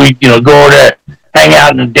 so we you know, go over there, hang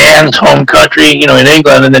out in Dan's home country, you know, in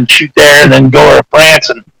England, and then shoot there, and then go over to France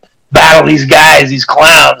and battle these guys, these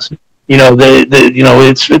clowns. You know, you know,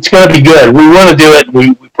 it's going to be good. We want to do it.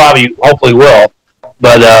 We probably, hopefully, will.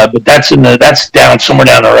 But that's down somewhere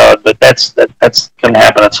down the road. But that's going to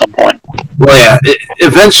happen at some point. Well, yeah.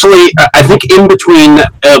 Eventually, I think in between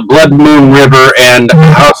Blood Moon River and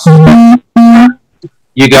House,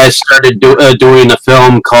 you guys started doing a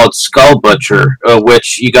film called Skull Butcher,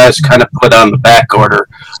 which you guys kind of put on the back order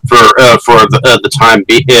for the time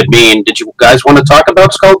being. Did you guys want to talk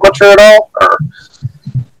about Skull Butcher at all? Or?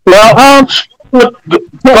 Well, go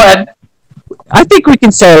ahead. I think we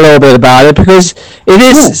can say a little bit about it because it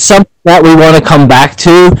is something that we want to come back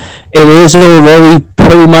to. It is already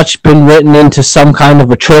pretty much been written into some kind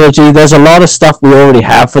of a trilogy. There's a lot of stuff we already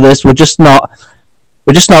have for this. We're just not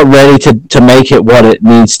ready to make it what it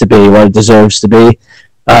needs to be, what it deserves to be,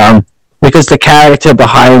 because the character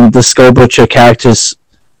behind the Skull Butcher characters,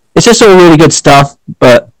 it's just all really good stuff,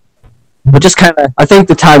 but we're just kind of, I think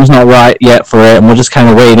the time's not right yet for it, and we're just kind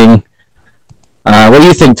of waiting. What do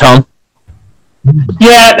you think, Tom?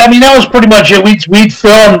 Yeah, I mean, that was pretty much it. We'd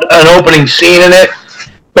filmed an opening scene in it,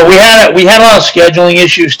 but we had a lot of scheduling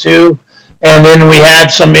issues too, and then we had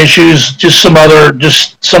some issues, some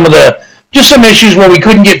issues where we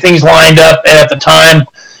couldn't get things lined up at the time,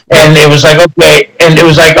 and it was like, okay, and it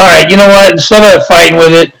was like, all right, you know what, instead of fighting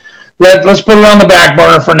with it, let's put it on the back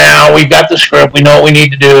burner for now. We've got the script, we know what we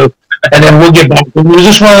need to do, and then we'll get back. It was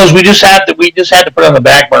just one of those, we just had to put it on the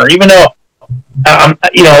back burner, even though,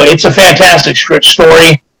 you know, it's a fantastic script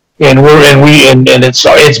story, and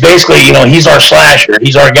it's basically, you know, he's our slasher,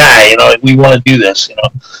 he's our guy, you know, we want to do this, you know,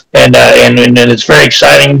 and it's very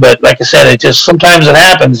exciting, but like I said, it just, sometimes it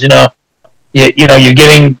happens, you know, you know,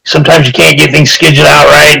 sometimes you can't get things scheduled out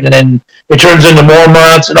right, and then it turns into more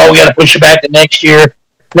months, and we got to push it back to next year.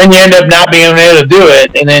 Then you end up not being able to do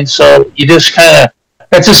it, and then so you just kind of,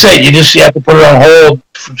 that's just it. You have to put it on hold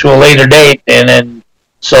to a later date, and then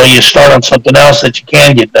so you start on something else that you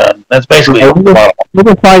can get done. That's basically what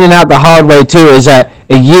we're finding out the hard way too is that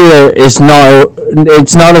a year is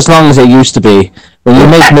it's not as long as it used to be. When you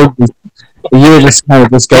make movies, a year just kind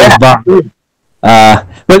of goes by.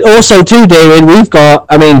 But also too, David, we've got,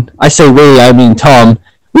 I say we, I mean Tom,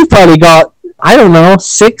 we've probably got,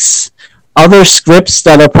 6 other scripts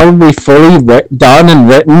that are probably fully done and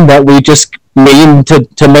written that we just mean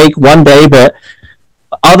to make one day, but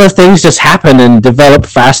other things just happen and develop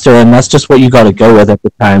faster, and that's just what you got to go with at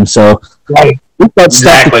the time. So we've got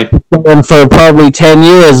stuff going for probably 10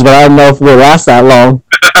 years, but I don't know if we'll last that long.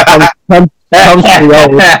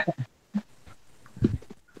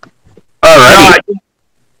 All right.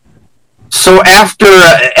 So after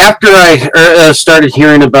I started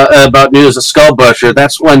hearing about news of Skullbusher,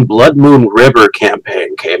 that's when Blood Moon River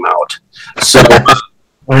campaign came out. So, oh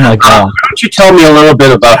my God! Why don't you tell me a little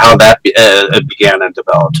bit about how that began and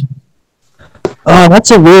developed? Oh,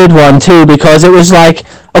 that's a weird one too, because it was like,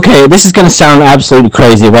 okay, this is going to sound absolutely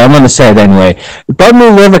crazy, but I'm going to say it anyway. Blood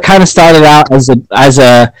Moon River kind of started out as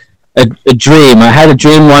a dream. I had a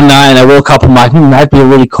dream one night, and I woke up and I'm like, that'd be a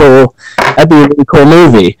really cool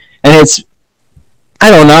movie. And it's,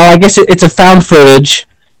 I don't know, I guess it's a found footage.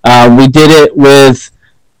 We did it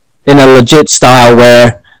in a legit style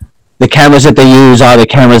where the cameras that they use are the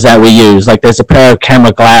cameras that we use. Like, there's a pair of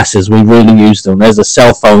camera glasses, we really used them. There's a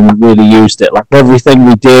cell phone, we really used it. Like, everything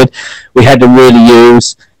we did, we had to really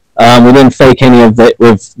use. We didn't fake any of it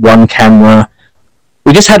with one camera.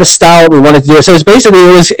 We just had a style we wanted to do. So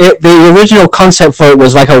the original concept for it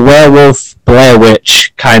was like a werewolf Blair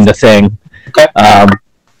Witch kind of thing. Okay.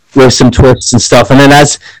 With some twists and stuff. And then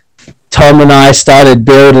as Tom and I started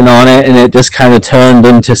building on it, and it just kind of turned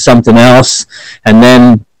into something else. And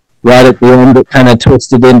then right at the end, it kind of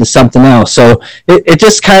twisted into something else. So it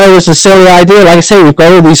just kind of was a silly idea. Like I say, we've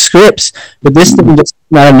got all these scripts, but this thing just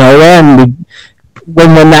came out of nowhere. And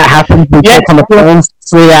when that happens, we talk on the phone for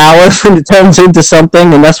 3 hours, and it turns into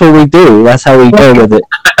something, and that's what we do. That's how we go with it.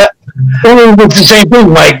 It's the same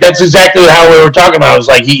thing, Mike. That's exactly how we were talking about. It was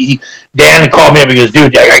like Dan called me up and goes,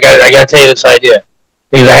 "Dude, I got to tell you this idea."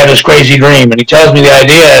 Because I had this crazy dream, and he tells me the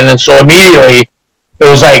idea, and then so immediately it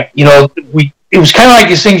was like, it was kind of like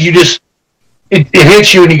these things you just it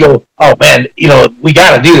hits you, and you go, "Oh man, we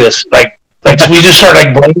got to do this." Like we just start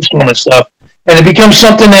like brainstorming stuff, and it becomes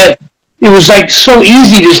something that it was like so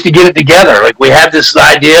easy just to get it together. Like we had this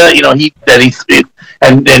idea, and he and I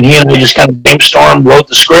just kind of brainstormed, wrote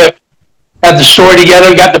the script, had the story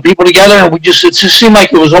together, got the people together, and it just seemed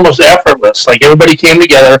like it was almost effortless. Like everybody came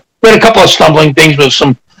together. We had a couple of stumbling things we had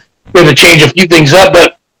to change a few things up,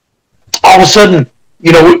 but all of a sudden,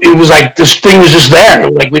 it was like this thing was just there.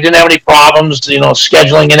 Like we didn't have any problems,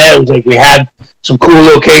 scheduling in it. It was like we had some cool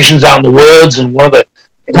locations out in the woods, and one of the,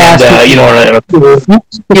 and it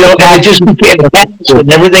just became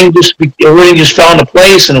and everything just fell into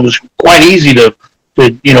place, and it was quite easy to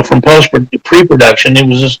from pre-production.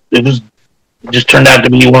 It just turned out to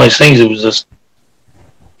be one of those things. It was just,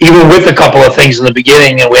 even with a couple of things in the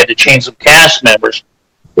beginning, and we had to change some cast members,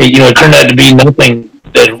 it turned out to be nothing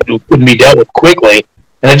that couldn't be dealt with quickly.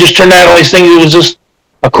 And it just turned out all these things. It was just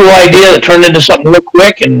a cool idea that turned into something real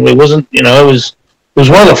quick, and it wasn't, it was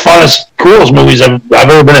one of the funnest, coolest movies I've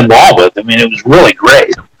ever been involved with. I mean, it was really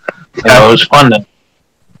great. It was fun to.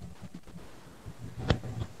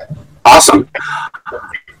 Awesome.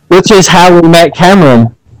 Which is how we met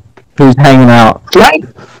Cameron, who's hanging out. Right.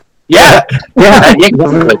 Yeah. Yeah. I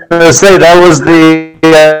was going to say, that was the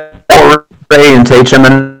foray into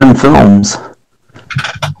HMN Films.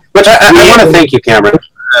 Which I want to thank you, Cameron,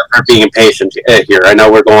 for being patient here. I know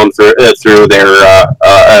we're going through their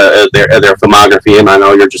filmography, and I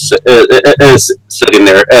know you're just sitting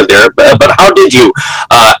there. But how did you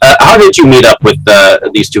meet up with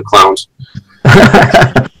these two clowns?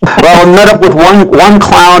 Well, I met up with one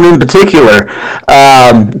clown in particular.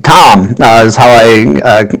 Tom is how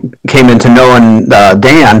I came into knowing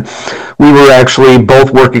Dan. We were actually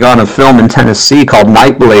both working on a film in Tennessee called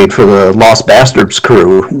Nightblade for the Lost Bastards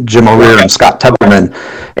crew, Jim O'Rear and Scott Tepperman.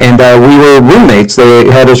 And we were roommates.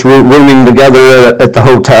 They had us rooming together at the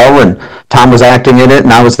hotel, and Tom was acting in it,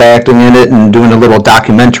 and I was acting in it, and doing a little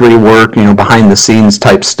documentary work, behind the scenes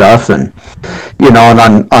type stuff. And,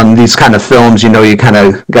 and on these kind of films, you kind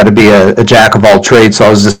of got to be a jack of all trades. So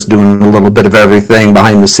I was just doing a little bit of everything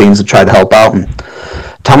behind the scenes to try to help out. And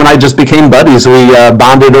Tom and I just became buddies. We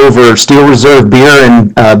bonded over Steel Reserve beer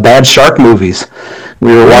and bad shark movies.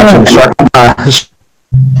 We were watching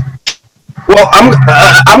Well,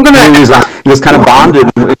 I'm gonna. He was kind of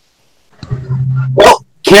bonded. Well,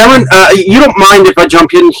 Cameron, you don't mind if I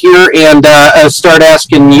jump in here and start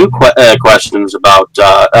asking you questions about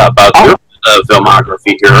your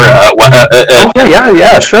filmography here?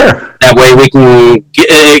 Yeah, sure. That way we can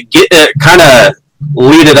get kind of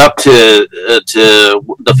lead it up to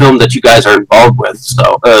the film that you guys are involved with.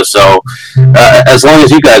 So as long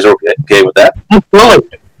as you guys are okay with that.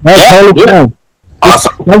 Absolutely. Yeah.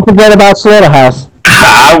 Awesome. Don't forget about Slaughterhouse.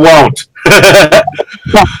 I won't.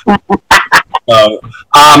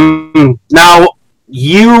 Now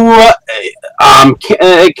you,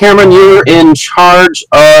 Cameron, you're in charge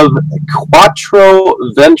of Quattro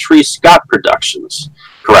Venturi Scott Productions,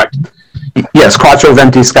 correct? Yes, Quattro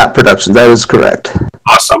Venturi Scott Productions. That is correct.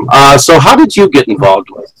 Awesome. So, how did you get involved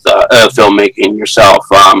with filmmaking yourself?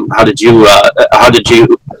 How did you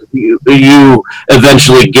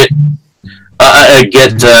eventually get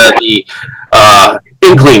the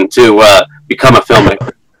inkling to become a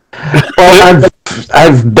filmmaker? Well,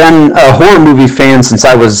 I've been a horror movie fan since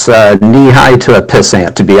I was knee-high to a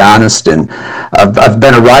pissant, to be honest, and I've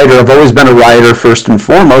been a writer. I've always been a writer first and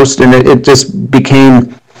foremost, and it just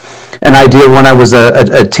became an idea when I was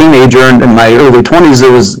a teenager in my early 20s.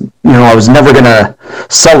 It was, I was never going to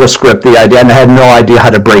sell a script, the idea, and I had no idea how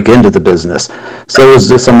to break into the business. So it was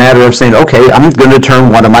just a matter of saying, okay, I'm going to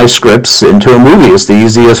turn one of my scripts into a movie. It's the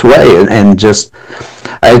easiest way, and just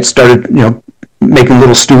I started, making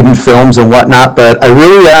little student films and whatnot, but I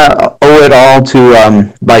really owe it all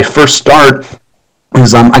to my first start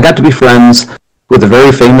is I got to be friends with a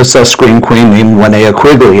very famous scream queen named Linnea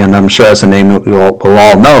Quigley, and I'm sure that's a name that we'll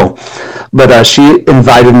all know. But she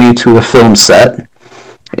invited me to a film set,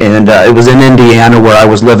 and it was in Indiana where I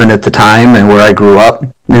was living at the time and where I grew up,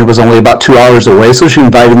 and it was only about 2 hours away, so she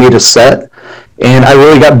invited me to set, and I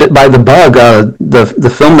really got bit by the bug. The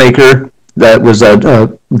filmmaker that was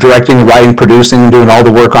directing, writing, producing, and doing all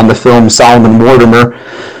the work on the film, Solomon Mortimer,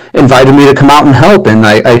 invited me to come out and help. And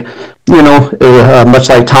I much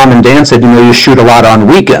like Tom and Dan said, you shoot a lot on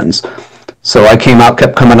weekends. So I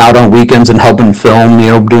kept coming out on weekends and helping film,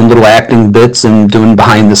 doing little acting bits and doing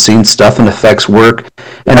behind-the-scenes stuff and effects work.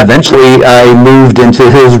 And eventually I moved into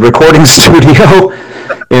his recording studio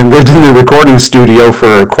and lived in the recording studio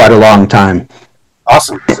for quite a long time.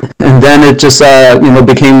 Awesome. And then it just,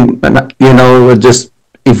 became, it just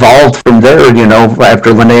evolved from there,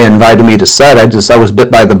 after Linnea invited me to set, I was bit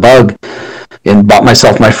by the bug and bought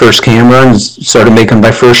myself my first camera and started making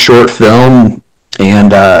my first short film,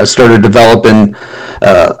 and started developing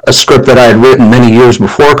a script that I had written many years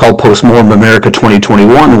before called Postmortem America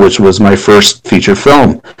 2021, which was my first feature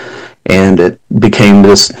film. And it became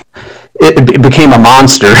it became a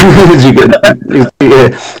monster.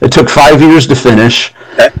 It took 5 years to finish,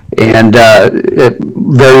 and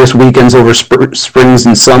various weekends over springs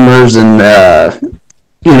and summers, and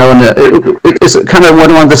it's kind of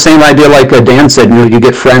one of the same idea like Dan said. You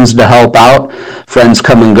get friends to help out, friends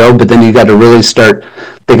come and go, but then you got to really start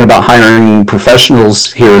thinking about hiring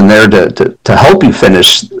professionals here and there to help you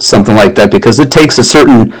finish something like that, because it takes a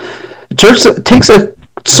certain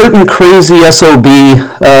crazy SOB,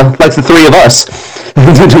 like the three of us,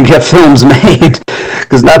 to get films made,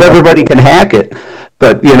 because not everybody can hack it.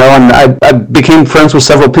 But, and I became friends with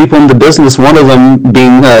several people in the business, one of them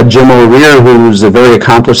being Jim O'Rear, who's a very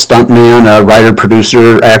accomplished stuntman, a writer,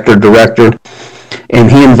 producer, actor, director, and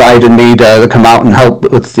he invited me to come out and help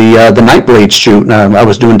with the Nightblade shoot. I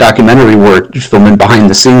was doing documentary work, filming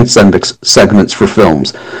behind-the-scenes segments for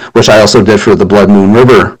films, which I also did for the Blood Moon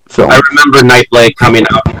River film. I remember Nightblade coming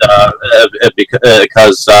out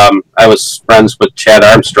because I was friends with Chad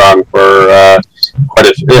Armstrong for quite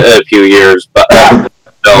a few years, but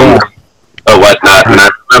whatnot. And I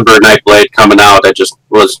remember Nightblade coming out. I just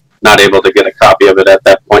was not able to get a copy of it at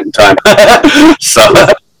that point in time. So.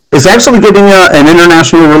 It's actually getting an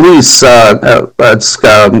international release. It's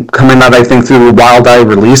coming out, I think, through Wild Eye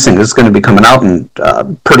Releasing. It's going to be coming out in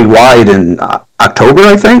pretty wide in October,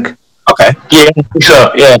 I think. Okay. Yeah, I think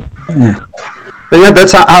so. Yeah. But yeah,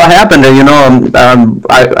 that's how it happened.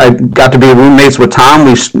 I got to be roommates with Tom.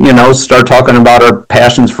 We, start talking about our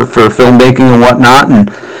passions for filmmaking and whatnot.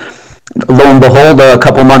 And lo and behold, a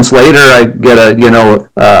couple months later, I get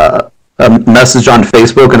a message on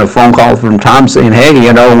Facebook and a phone call from Tom saying, "Hey, we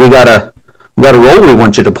got a role we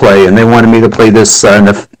want you to play," and they wanted me to play this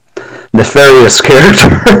nefarious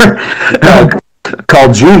character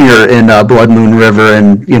called Junior in Blood Moon River,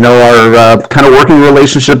 and our kind of working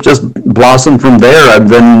relationship just blossomed from there. I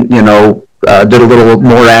then did a little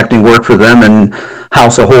more acting work for them, and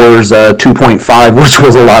House of Horrors 2.5, which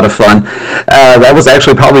was a lot of fun. That was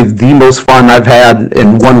actually probably the most fun I've had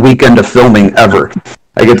in one weekend of filming ever.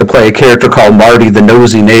 I get to play a character called Marty, the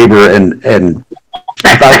nosy neighbor, and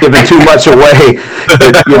without giving too much away,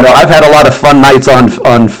 but, I've had a lot of fun nights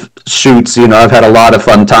on shoots. I've had a lot of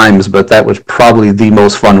fun times, but that was probably the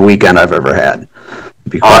most fun weekend I've ever had.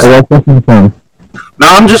 Awesome.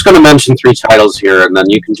 Now I'm just going to mention 3 titles here, and then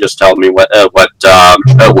you can just tell me what you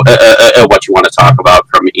want to talk about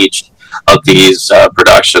from each of these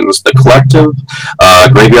productions: The Collective,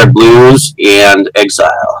 Graveyard Blues, and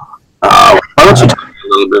Exile. Why don't you tell me a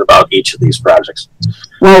little bit about each of these projects?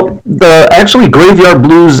 Well, actually, Graveyard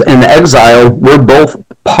Blues and Exile were both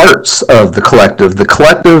parts of The Collective. The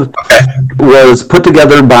Collective was put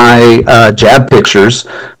together by Jab Pictures,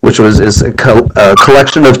 which is a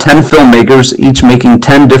collection of 10 filmmakers, each making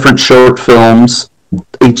 10 different short films.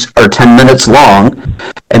 Each are 10 minutes long,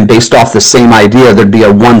 and based off the same idea, there'd be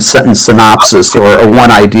a one-sentence synopsis or a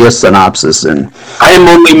one-idea synopsis. And I am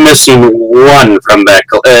only missing one from that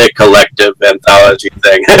collective anthology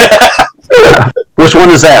thing. Which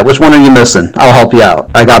one is that? Which one are you missing? I'll help you out.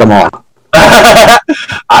 I got them all.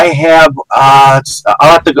 I have. I'll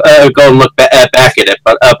have to go and look back at it,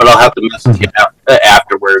 but I'll have to message you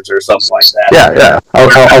afterwards or something like that. Yeah.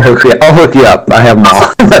 I'll hook you up. I have them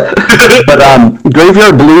all. But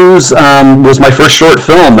Graveyard Blues was my first short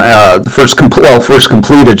film, first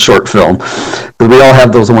completed short film. We all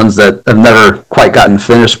have those ones that have never quite gotten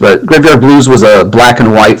finished. But Graveyard Blues was a black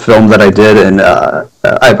and white film that I did, and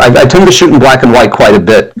I tend to shoot in black and white quite a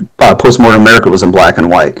bit. Postmortem America was in black and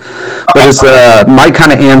white. But it's my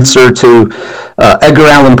kind of answer to Edgar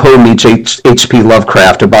Allan Poe meets H.P.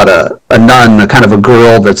 Lovecraft about a nun, a kind of a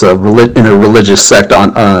girl that's in a religious sect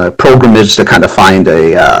on a pilgrimage to kind of find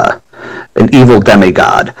an evil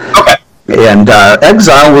demigod. Okay. And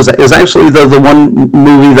Exile is actually the one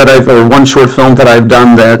movie one short film that I've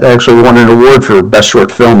done that actually won an award for Best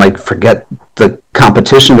Short Film. I forget the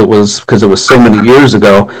competition it was because it was so many years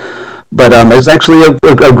ago. But it's actually a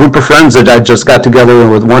group of friends that I just got together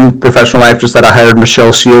with one professional actress that I hired,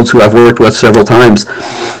 Michelle Shields, who I've worked with several times.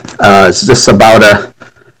 It's just about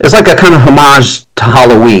it's like a kind of homage to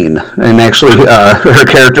Halloween. And actually, her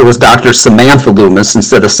character was Dr. Samantha Loomis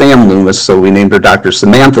instead of Sam Loomis, so we named her Dr.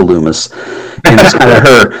 Samantha Loomis. And it's kind of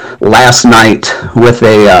her last night with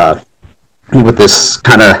with this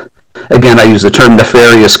kind of, again, I use the term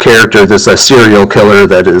nefarious character. That's a serial killer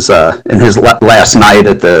that is in his last night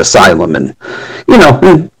at the asylum. And,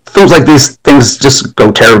 films like these things just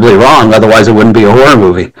go terribly wrong. Otherwise, it wouldn't be a horror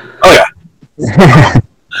movie. Oh,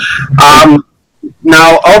 yeah.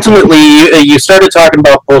 Now, ultimately, you started talking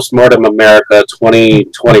about Postmortem America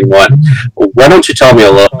 2021. Why don't you tell me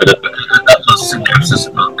a little bit of a synopsis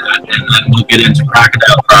about that, and then we'll get into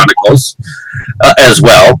Crocodile Chronicles as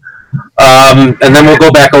well. And then we'll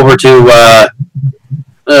go back over to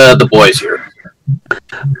the boys here.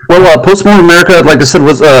 Well, Postmortem America, like I said,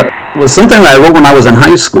 was something that I wrote when I was in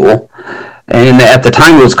high school. And at the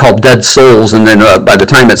time it was called Dead Souls, and then by the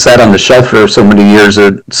time it sat on the shelf for so many years,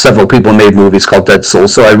 several people made movies called Dead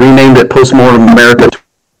Souls. So I renamed it Postmortem America.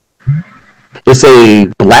 It's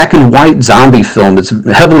a black and white zombie film. It's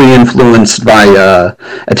heavily influenced by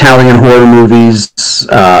Italian horror movies,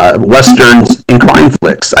 westerns, and crime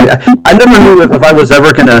flicks. I never knew if I was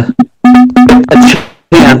ever going to get a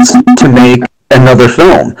chance to make another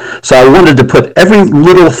film. So I wanted to put every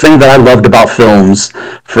little thing that I loved about films,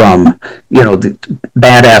 from, the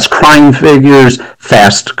badass crime figures,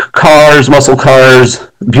 fast cars, muscle cars,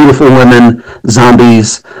 beautiful women,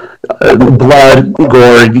 zombies, blood,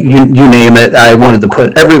 gore, you name it. I wanted to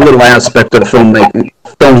put every little aspect of filmmaking,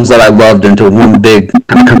 films that I loved, into one big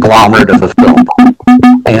conglomerate of a film.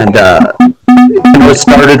 And it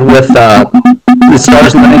started with it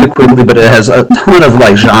stars Linnea Quigley, but it has a ton of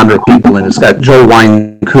genre people in it. It's got Joe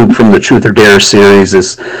Wynkoop from the Truth or Dare series.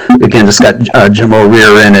 It's got Jim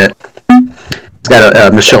O'Rear in it. It's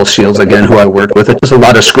got Michelle Shields again, who I worked with. It's just a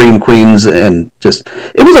lot of scream queens, and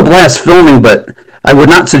it was a blast filming, but I would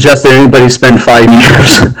not suggest that anybody spend 5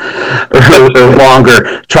 years or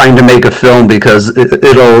longer trying to make a film, because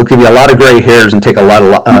it'll give you a lot of gray hairs and take a lot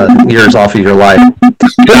of years off of your life.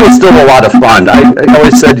 But it was still a lot of fun. I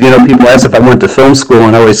always said, people ask if I went to film school,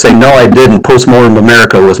 and I always say, no, I didn't. Postmortem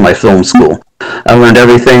America was my film school. I learned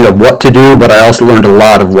everything of what to do, but I also learned a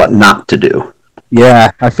lot of what not to do.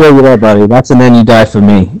 Yeah, I feel you there, buddy. That's an then you die for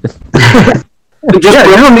me. You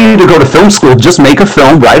don't need to go to film school. Just make a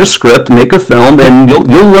film, write a script, make a film, and you'll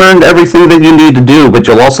learn everything that you need to do, but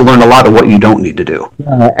you'll also learn a lot of what you don't need to do.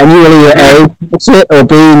 And you either A, fix it, or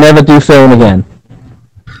B, never do film again.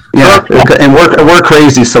 Yeah, and we're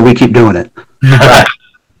crazy, so we keep doing it.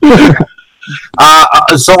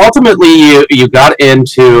 So ultimately, you got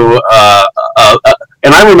into,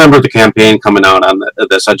 and I remember the campaign coming out on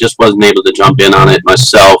this. I just wasn't able to jump in on it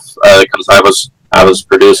myself because I was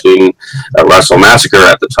producing Wrestle Massacre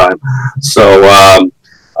at the time. So why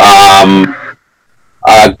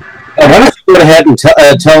don't you go ahead and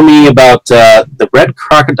tell me about the Red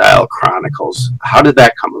Crocodile Chronicles? How did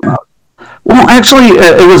that come about? Well, actually,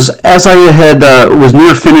 it was as I had was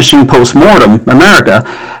near finishing Postmortem America,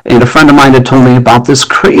 and a friend of mine had told me about this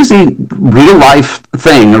crazy real-life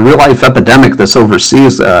thing, a real-life epidemic that's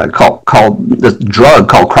overseas called this drug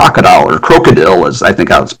called crocodile, or crocodile, as I think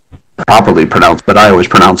how it's properly pronounced, but I always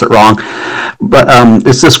pronounce it wrong. But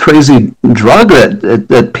it's this crazy drug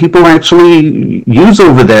that people actually use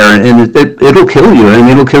over there, and it'll kill you, and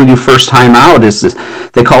it'll kill you first time out. It's this,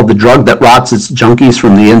 they call it the drug that rots its junkies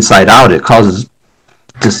from the inside out. It causes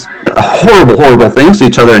just horrible things to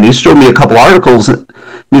each other. And he showed me a couple articles, and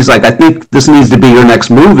he's like, I think this needs to be your next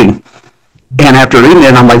movie. And after reading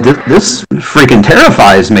it, I'm like, this freaking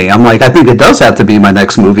terrifies me. I'm like, I think it does have to be my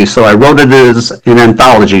next movie. So I wrote it as an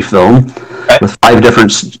anthology film with 5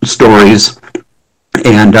 different stories.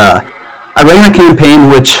 And I ran a campaign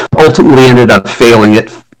which ultimately ended up failing.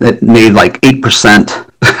 It made like 8%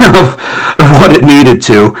 of what it needed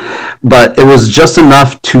to. But it was just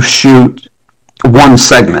enough to shoot one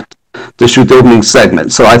segment, to shoot the opening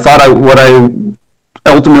segment. So I thought what I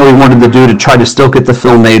ultimately wanted to do to try to still get the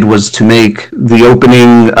film made was to make the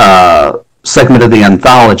opening segment of the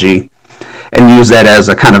anthology and use that as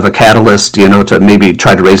a kind of a catalyst, to maybe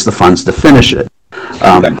try to raise the funds to finish it.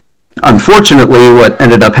 Unfortunately, what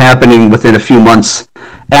ended up happening within a few months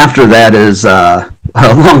after that is,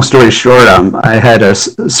 long story short, I had a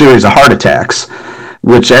series of heart attacks,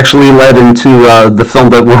 which actually led into the film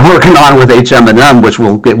that we're working on with HM&M, which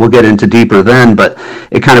we'll get into deeper then, but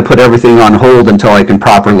it kind of put everything on hold until I can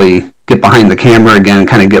properly get behind the camera again and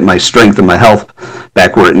kind of get my strength and my health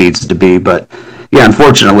back where it needs to be. But yeah,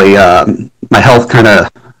 unfortunately, my health kind of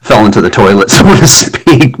fell into the toilet, so to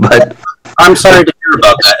speak. But I'm sorry to hear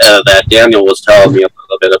about that. That Daniel was telling me a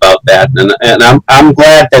little bit about that, and I'm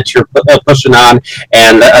glad that you're pushing on,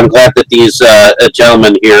 and I'm glad that these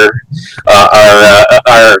gentlemen here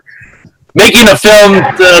are making a film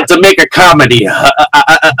to make a comedy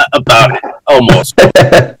about it, almost.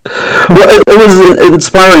 Well, it was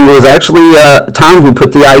inspiring. It was actually Tom who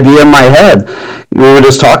put the idea in my head. We were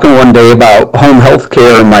just talking one day about home health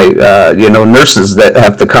care and my nurses that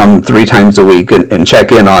have to come 3 times a week and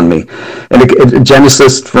check in on me. And it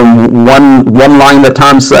genesis from one line that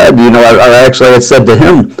Tom said. I actually had said to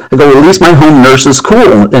him, I go, well, at least my home nurse is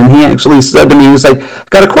cool. And he actually said to me, he was like, I've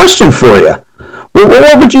got a question for you. Well,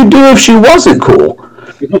 what would you do if she wasn't cool?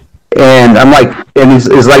 And I'm like, and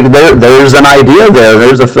he's like, there's an idea there.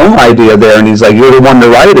 There's a film idea there. And he's like, you're the one to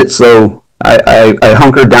write it. So I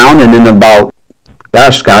hunkered down, and in about,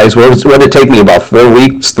 gosh, guys, what did it take me? About 4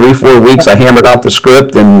 weeks, 3-4 weeks. I hammered out the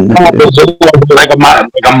script, and it was like a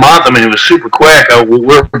month. I mean, it was super quick.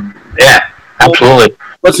 Yeah, absolutely.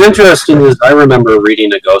 What's interesting is I remember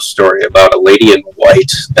reading a ghost story about a lady in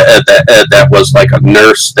white that was like a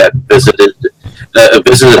nurse that visited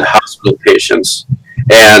hospital patients,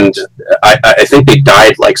 and I think they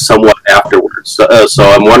died like somewhat afterwards. So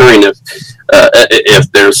I'm wondering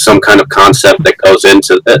if there's some kind of concept that goes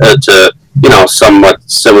into somewhat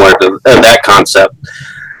similar to that concept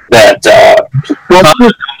that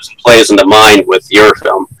plays into mind with your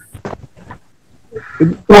film.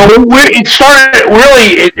 Well, it started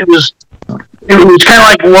really. It was kind of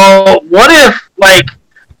like, well, what if, like,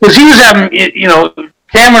 because he was having,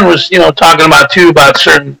 Cameron was, talking about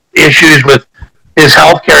certain issues with his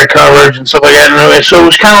healthcare coverage and stuff like that. And so it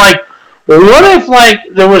was kind of like, well, what if, like,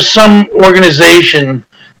 there was some organization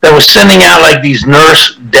that was sending out like these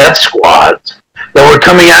nurse death squads that were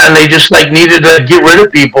coming out, and they just like needed to get rid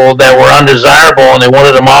of people that were undesirable, and they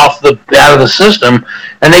wanted them out of the system,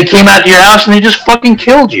 and they came out to your house and they just fucking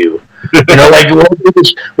killed you. Like what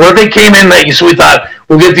if they came in, like, so we thought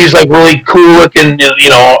we'll get these like really cool looking,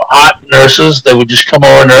 hot nurses that would just come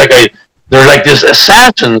over, and they're like this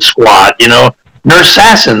assassin squad, nurse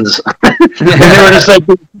assassins, and they were just like,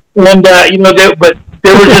 but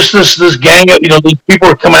they were just this gang of, these people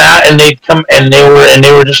were coming out, and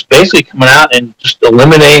they were just basically coming out and just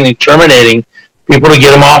eliminating and terminating people to get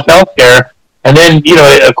them off healthcare. And then,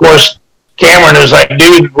 of course, Cameron was like,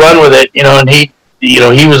 dude, run with it, and he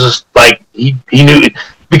was just like, he knew,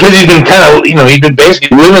 because he'd been kind of, he'd been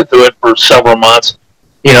basically living through it for several months.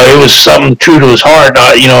 It was something true to his heart,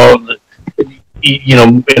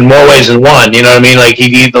 in more ways than one, you know what I mean? Like, he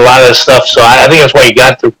did a lot of this stuff, so I think that's why he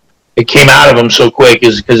got through it came out of him so quick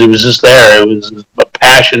is because it was just there. It was a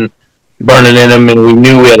passion burning in him, and we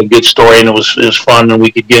knew we had a good story, and it was fun, and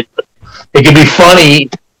it could be funny,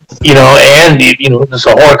 and it's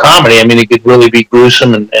a horror comedy. I mean, it could really be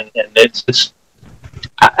gruesome, and it's.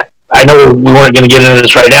 I know we weren't going to get into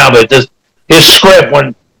this right now, but his script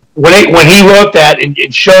when he wrote that and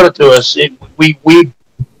showed it to us, we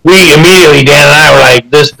immediately, Dan and I were like,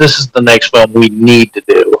 this is the next film we need to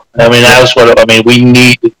do. I mean, we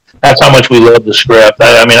need. That's how much we love the script.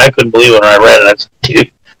 I couldn't believe it when I read it. I said,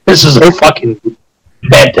 dude, this is a fucking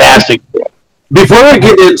fantastic. Before we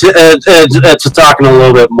get into talking a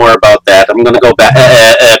little bit more about that, I'm going to go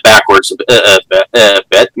backwards a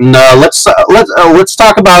bit. And, let's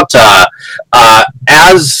talk about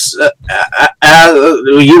as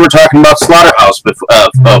you were talking about Slaughterhouse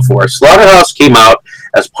before. Slaughterhouse came out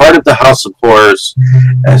as part of the House of Horrors,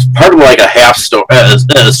 as part of like a half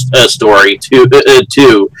story too.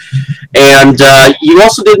 And you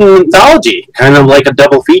also did an anthology, kind of like a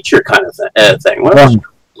double feature kind of thing.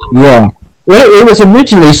 Yeah. It was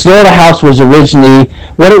originally, Slaughterhouse was originally,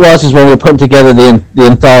 what it was is when we were putting together the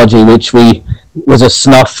anthology, which was a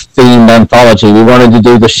snuff-themed anthology. We wanted to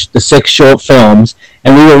do the 6 short films,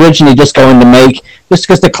 and we were originally just going to make, just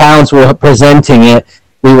because the clowns were presenting it,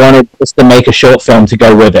 we wanted just to make a short film to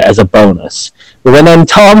go with it as a bonus. But then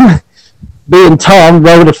Tom,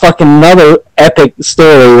 wrote a fucking another epic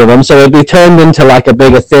story with him, so it turned into like a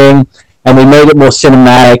bigger thing, and we made it more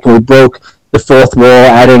cinematic, and we broke the fourth wall,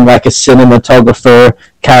 adding like a cinematographer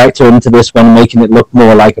character into this one, making it look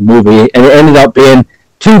more like a movie, and it ended up being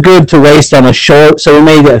too good to waste on a short, so we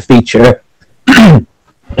made it a feature, and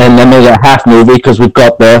then made it a half movie, because we've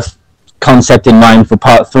got the concept in mind for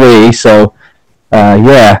part 3, so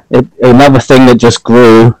another thing that just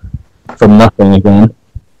grew from nothing again.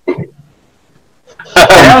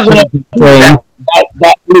 That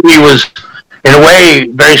movie was, in a way,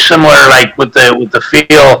 very similar, like with the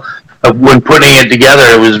feel of when putting it together.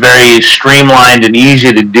 It was very streamlined and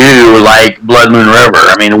easy to do, like Blood Moon River.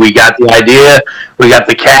 I mean, we got the idea, we got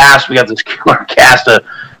the cast, we got this killer cast of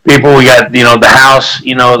people, we got the house,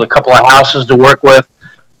 the couple of houses to work with,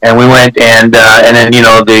 and we went and then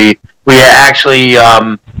we actually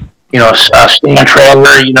Stan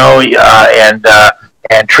Trailer,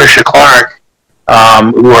 and Trisha Clark,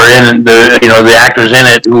 who are in the actors in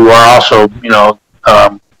it, who are also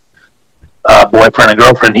boyfriend and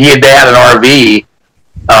girlfriend. They had an RV,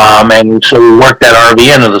 and so we worked that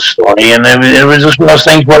RV into the story, and it was just one of those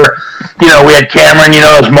things where we had Cameron, it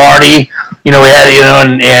was Marty, we had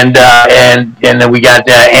and then we got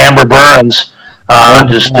Amber Burns.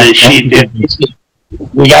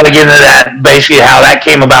 We got to get into that, basically how that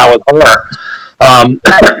came about with her.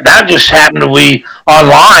 That just happened to be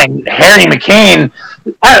online. Harry McCain,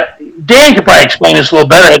 Dan could probably explain this a little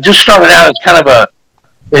better. It just started out as kind of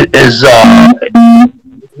it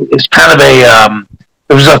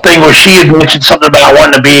was a thing where she had mentioned something about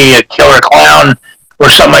wanting to be a killer clown or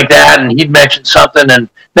something like that, and he'd mentioned something, and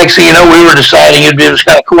next thing you know, we were deciding it was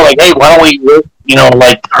kind of cool, like, hey, why don't we,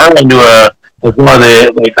 like her into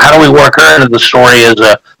how do we work her into the story as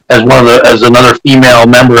another female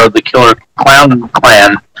member of the Killer Clown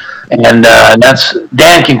clan, and that's,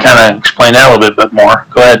 Dan can kind of explain that a little bit more.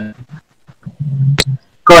 Go ahead.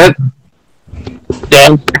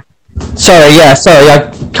 Dan? Sorry, I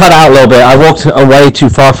cut out a little bit. I walked away too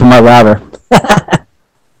far from my router.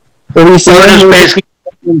 We're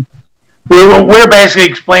basically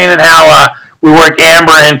explaining how we worked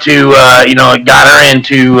Amber into, got her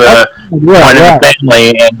into the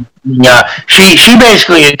family, and she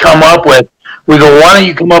basically had come up with. We go, why don't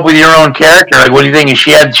you come up with your own character? Like, what do you think? And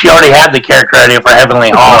she already had the character idea for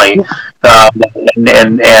Heavenly Holly,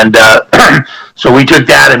 so we took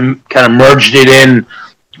that and kind of merged it in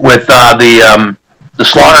with the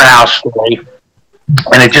Slaughterhouse story,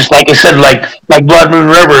 and it just, like I said, like Blood Moon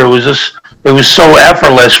River, it was so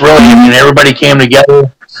effortless, really. I mean, everybody came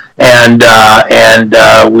together, and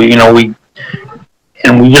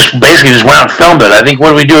we just basically just went out and filmed it. I think, what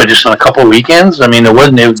did we do? It just on a couple of weekends? I mean, it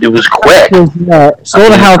was quick.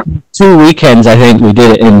 Slaughterhouse 2 weekends, I think we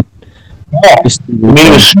did it in. Yeah.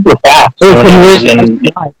 It was super fast.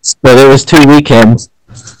 But it was 2 weekends.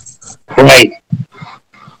 Right.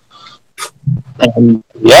 And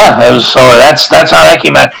yeah, so that's how that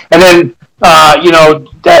came out. And then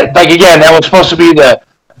that, like, again, that was supposed to be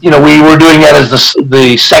we were doing that as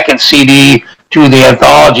the second CD to the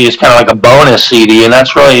anthology. It's kind of like a bonus CD, and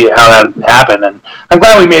that's really how that happened. And I'm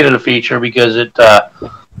glad we made it a feature because it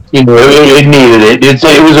needed it.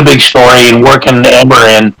 It was a big story, and working Amber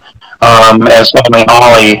in as Heavenly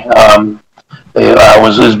Holly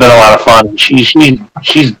has been a lot of fun. She's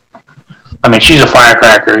I mean, she's a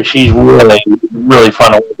firecracker. She's really, really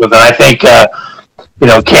fun to work with. And I think,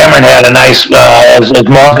 Cameron had a nice, as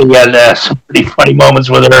Marty had some pretty funny moments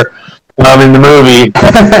with her in the movie.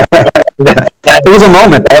 It was a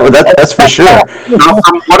moment, that's for sure. From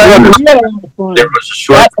what I understand, there was a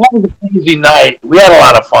short. That was a crazy night. We had a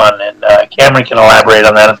lot of fun, and Cameron can elaborate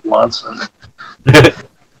on that if he wants.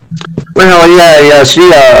 Well, yeah. She,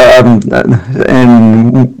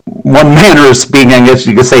 in one manner of speaking, I guess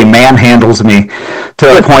you could say, manhandles me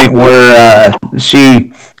to a point where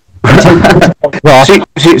she hurt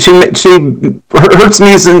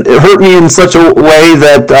me in such a way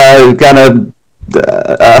that kind of.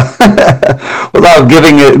 Without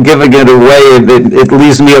giving it away, it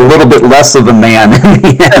leaves me a little bit less of a man in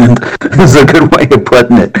the end. Is a good way of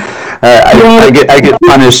putting it. I get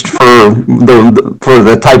punished for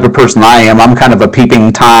the type of person I am. I'm kind of a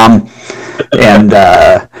peeping Tom, and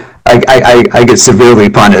I get severely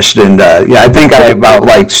punished. And I think I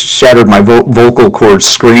about shattered my vocal cords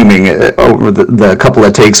screaming over the couple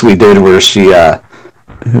of takes we did where she.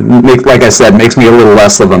 Like I said, makes me a little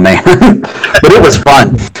less of a man, but it was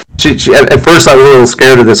fun. She at first I was a little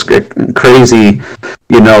scared of this crazy,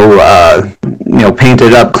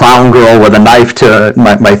 painted up clown girl with a knife to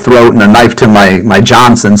my throat and a knife to my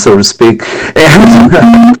Johnson, so to speak.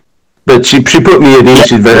 And but she put me at ease.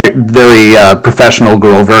 She's a very very professional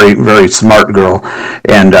girl, very very smart girl,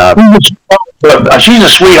 and she's a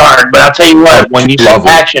sweetheart. But I'll tell you what, when you see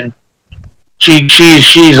action,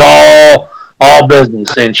 she's all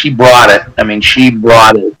business, and she brought it. I mean, she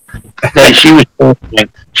brought it. She was.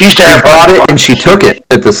 She brought it, and she took it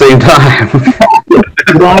at the same time.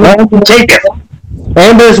 Take it.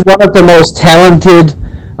 Amber's one of the most talented,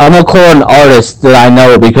 I'm gonna call her an artist that I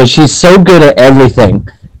know, because she's so good at everything.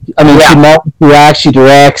 I mean, she acts, she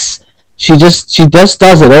directs, she just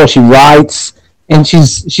does it all. She writes, and she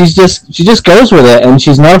just goes with it, and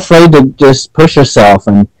she's not afraid to just push herself.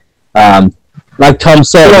 And like Tom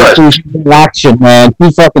said, action, man,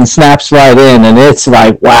 he fucking snaps right in, and it's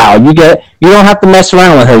like, wow, you don't have to mess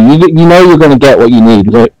around with her. You know you're gonna get what you need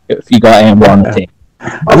if you got Amber on the team.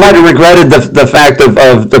 I might have regretted the fact of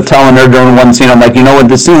telling her during one scene, I'm like,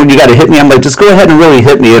 the scene when you got to hit me, I'm like, just go ahead and really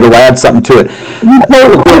hit me. It'll add something to it.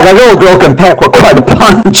 That little girl can pack with quite a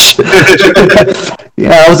punch.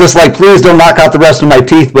 I was just like, please don't knock out the rest of my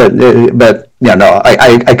teeth. But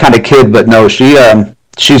I kind of kid, but no,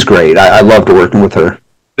 she's great. I loved working with her.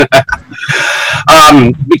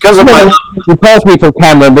 Because of you paused me for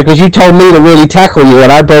Cameron because you told me to really tackle you,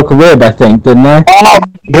 and I broke a rib, I think, didn't I? Oh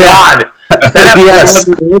God! Yes.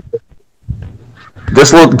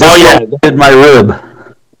 This did my rib.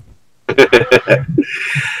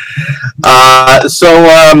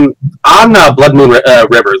 On Blood Moon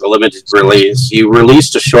River, the limited release, you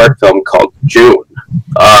released a short film called June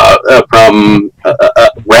from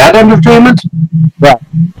Rad Entertainment. Right.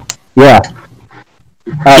 Yeah.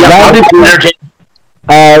 Rad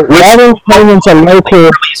Entertainment's a local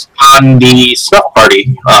release on the Snuff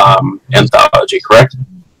Party anthology, correct?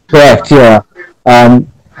 Correct. Yeah. Rad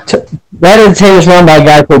Entertainment's run by a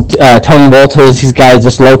guy called Tony Walters. He's guy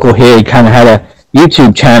just local here. He kind of had a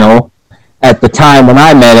YouTube channel at the time when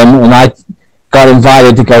I met him, and I got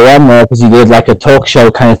invited to go on there because he did like a talk show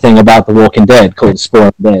kind of thing about The Walking Dead called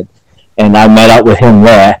Spawn Dead, and I met up with him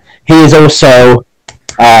there. He is also,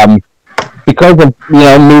 because of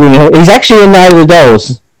meeting, he's actually in Night of the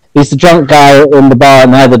Dolls. He's the drunk guy in the bar at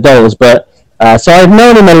Night of the Dolls, but so I've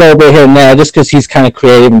known him a little bit here and there just because he's kind of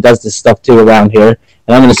creative and does this stuff too around here,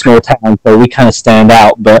 and I'm in a small town, so we kind of stand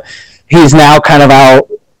out. But he's now kind of our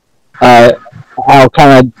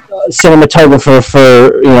kind of cinematographer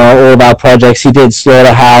for all of our projects. He did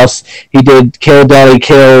Slaughterhouse. He did Kill Dolly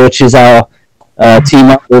Kill, which is our team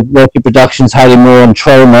up with Loki Productions, Heidi Moore, and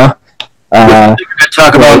Trauma. We're going to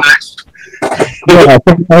talk about next.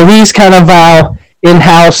 He's kind of our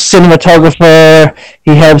in-house cinematographer.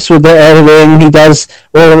 He helps with the editing. He does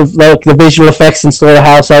all of the visual effects in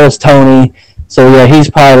Slaughterhouse. That was Tony. So yeah, he's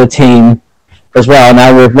part of the team as well.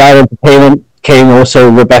 Now with Rad Entertainment came also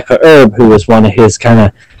Rebecca Erb, who was one of his kind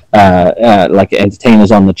of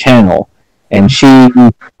entertainers on the channel, and she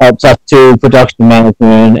helps us do production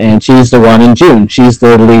management, and she's the one in June. She's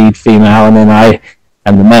the lead female, and then I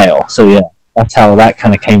am the male. So yeah, that's how that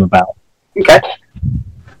kind of came about. Okay,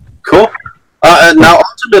 cool. Now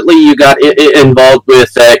ultimately you got involved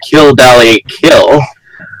with Kill Dolly Kill,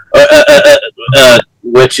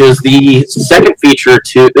 which is the second feature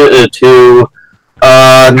to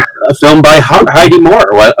a film by Heidi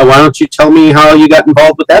Moore. Why don't you tell me how you got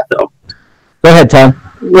involved with that film? Go ahead, Tom.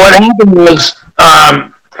 What happened was,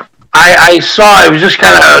 I saw, it was just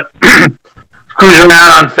kind of, cruising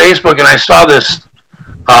around on Facebook, and I saw this.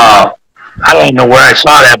 I don't even know where I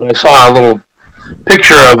saw that, but I saw a little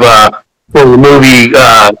picture of the movie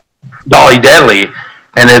Dolly Deadly,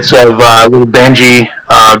 and it's of little Benji,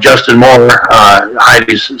 Justin Moore,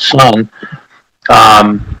 Heidi's son,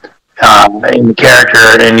 in the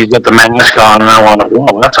character, and he's got the mask on, and I went,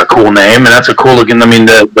 whoa, that's a cool name, and that's a cool looking. I mean,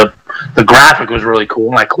 the graphic was really cool,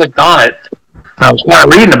 and I clicked on it, and I was kind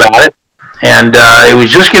of reading about it, and it was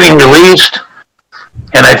just getting released.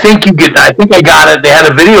 And I think I got it. They had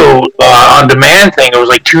a video on demand thing. It was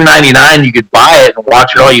like $2.99. You could buy it and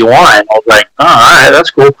watch it all you want. I was like, oh, all right, that's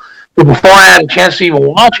cool. But before I had a chance to even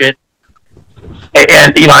watch it,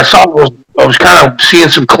 and I saw I was kind of seeing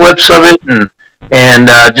some clips of it and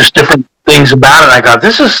just different things about it. And I thought,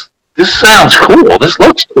 this sounds cool. This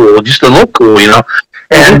looks cool. Just to look cool,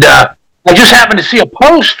 And I just happened to see a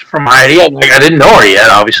post from Heidi. I didn't know her yet,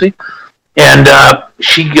 obviously. And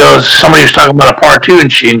she goes, somebody was talking about a part 2,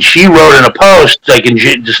 and she wrote in a post, like, and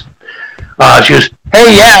she goes,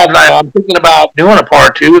 hey, yeah, I'm thinking about doing a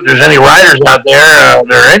part 2. If there's any writers out there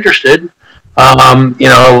that are interested,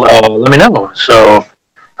 let me know. So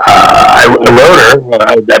I wrote her,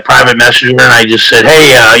 I private messaged her, and I just said,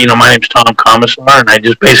 hey, my name's Tom Commissar, and I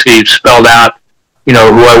just basically spelled out, who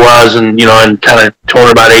I was, and and kind of told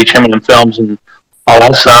her about H.M.M. Films and all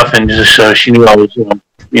that stuff, and just so she knew I was,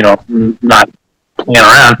 not playing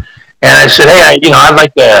around. And I said, hey, I'd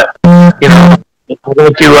like to,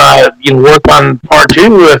 work on part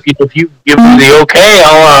 2. If you give me the okay,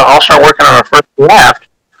 I'll start working on a first draft.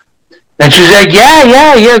 And she's like,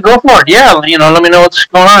 yeah, go for it. Yeah, let me know what's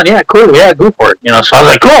going on. Yeah, cool. Yeah, go for it. So I was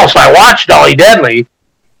like, cool. So I watched Dolly Deadly,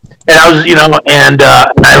 and I was, and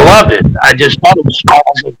I loved it. I just thought it was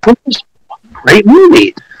like, this is a great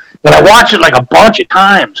movie. And I watched it like a bunch of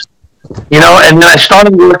times. And then I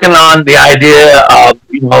started working on the idea of,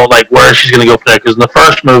 like where she's going to go from there. Because in the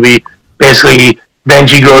first movie, basically,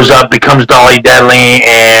 Benji grows up, becomes Dolly Deadly,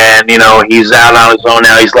 and, he's out on his own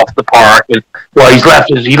now. He's left the park. And, well, he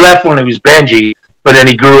left when he was Benji, but then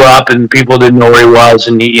he grew up and people didn't know where he was.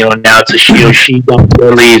 And, now it's a she Dolly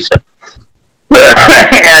Deadly.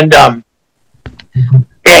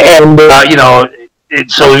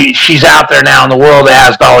 So she's out there now in the world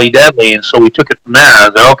as Dolly Deadly, and so we took it from there. I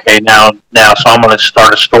was like, okay, now, so I'm going to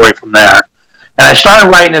start a story from there. And I started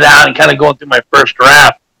writing it out and kind of going through my first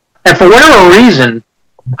draft. And for whatever reason,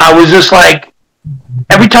 I was just like,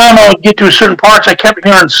 every time I would get to a certain parts, I kept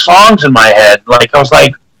hearing songs in my head. Like, I was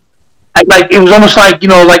like, it was almost like,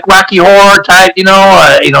 like Rocky Horror type,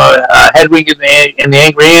 Hedwig and the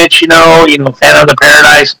Angry Inch, Phantom of the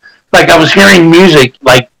Paradise. Like, I was hearing music,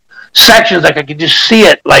 like, sections, like I could just see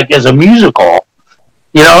it like as a musical,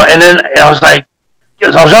 and then I was like, I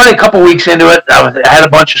was already a couple weeks into it. I had a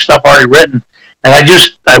bunch of stuff already written, and I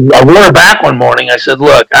wrote her back one morning. I said,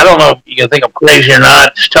 look, I don't know if you can think I'm crazy or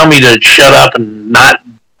not. Just tell me to shut up and not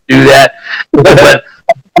do that. But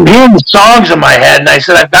I'm hearing the songs in my head, and I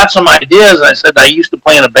said, I've got some ideas. And I said, I used to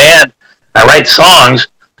play in a band. I write songs.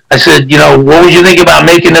 I said, what would you think about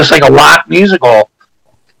making this like a rock musical?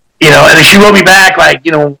 And then she wrote me back like,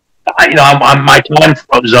 I'm my time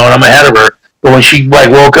zone. I'm ahead of her. But when she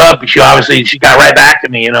woke up, she got right back to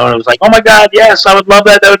me, and it was like, oh my God, yes, I would love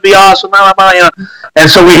that. That would be awesome. And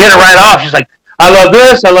so we hit it right off. She's like, I love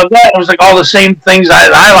this, I love that. And it was like all the same things I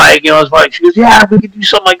like. It's like, she goes, yeah, we could do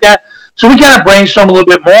something like that. So we kind of brainstormed a little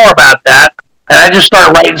bit more about that, and I just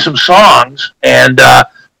started writing some songs and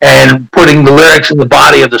putting the lyrics in the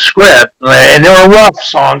body of the script. And they were rough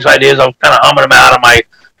songs ideas. I was kind of humming them out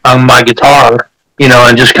on my guitar.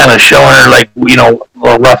 And just kind of showing her, like, little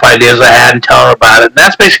rough ideas I had and telling her about it. And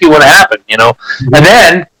that's basically what happened, And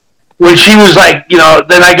then, when she was like,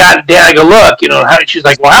 then I got Dan, I go, look, she's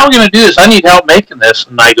like, well, how are we going to do this? I need help making this.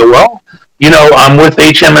 And I go, well, I'm with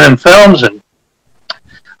H.M.M. Films, and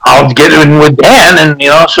I'll get in with Dan, and,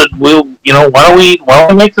 so we'll, why don't we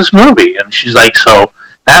make this movie? And she's like, so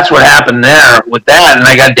that's what happened there with that. And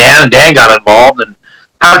I got Dan, and Dan got involved, and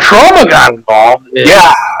how Trauma got involved.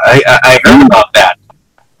 Yeah, I heard about that.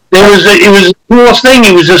 It was the coolest thing.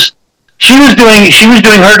 It was just she was doing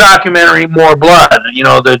her documentary, More Blood.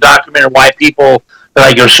 The documentary why people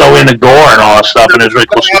like are so into gore and all that stuff. And it was really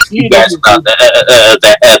cool. You guys about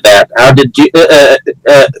that.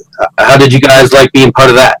 How did you guys like being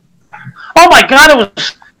part of that? Oh my God,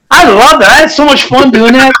 I loved it. I had so much fun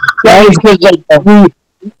doing that. Because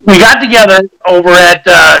we got together over at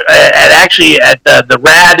the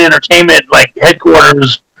Rad Entertainment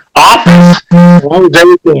headquarters office,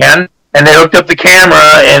 and they hooked up the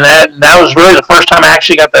camera, and that was really the first time I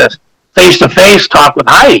actually got the face-to-face talk with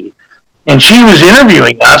Heidi. and she was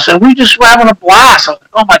interviewing us, and we just were having a blast. I was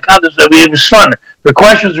like, oh my God, it was fun. The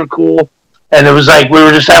questions were cool, and it was like we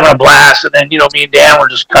were just having a blast. And then, me and Dan were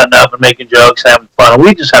just cutting up and making jokes, having fun, and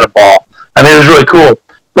we just had a ball. I mean, it was really cool.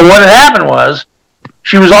 But what had happened was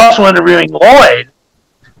she was also interviewing Lloyd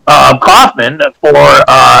Kaufman for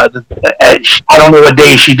I don't know what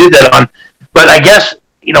day she did that on, but I guess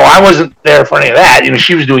I wasn't there for any of that.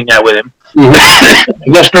 She was doing that with him. I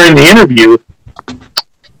guess during the interview,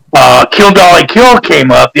 Kill Dolly Kill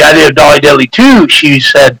came up. The idea of Dolly Deadly 2. She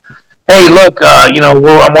said, "Hey, look,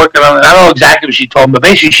 I'm working on it." I don't know exactly what she told him, but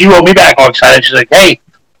basically she wrote me back all excited. She's like, "Hey,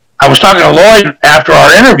 I was talking to Lloyd after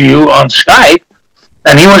our interview on Skype,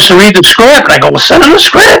 and he wants to read the script." And I go, "Well, send him the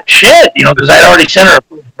script." Shit, because I'd already sent her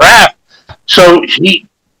a draft. So she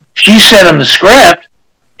sent him the script,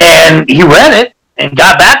 and he read it and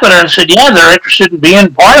got back with her and said, "Yeah, they're interested in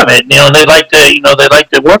being part of it. They'd like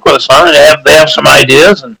to work with us on it. They have some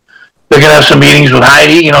ideas, and they're gonna have some meetings with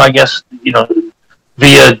Heidi. I guess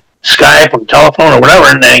via Skype or telephone or whatever."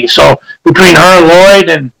 And so between her and Lloyd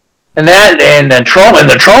and that and then Troma and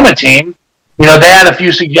the Troma team, they had a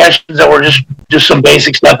few suggestions that were just some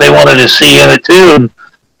basic stuff they wanted to see in it too, and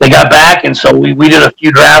they got back, and so we did a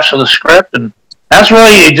few drafts of the script, and that's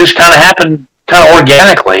really, it just kind of happened kind of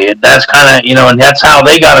organically. That's kind of, and that's how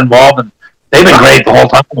they got involved, and they've been great the whole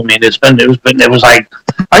time. I mean, it was like,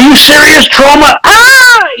 "Are you serious, Troma?"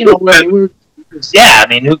 Yeah, I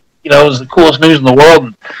mean, it was the coolest news in the world,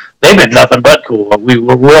 and they've been nothing but cool. We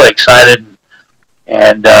were really excited,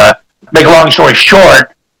 and make a long story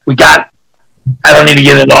short, I don't need to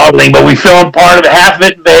get into everything, but we filmed part of it, half of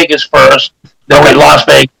it in Vegas first, then we Las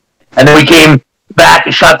Vegas, and then we came back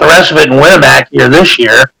and shot the rest of it in Winamac here this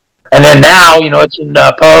year, and then now, it's in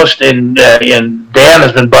post, and Dan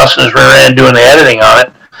has been busting his rear end doing the editing on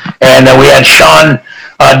it, and we had Sean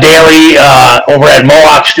Daly over at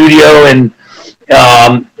Mohawk Studio, and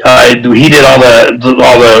he did all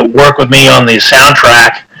the work with me on the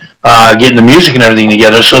soundtrack, getting the music and everything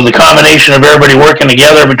together. So the combination of everybody working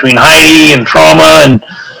together between Heidi and Troma and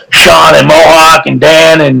Sean and Mohawk and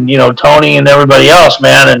Dan and Tony and everybody else,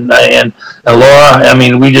 man, and Laura. I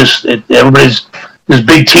mean, this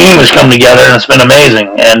big team has come together, and it's been amazing.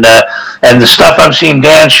 And the stuff I'm seeing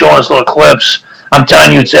Dan showing us little clips, I'm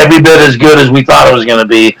telling you, it's every bit as good as we thought it was going to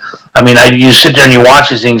be. I mean, you sit there and you watch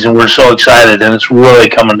these things, and we're so excited, and it's really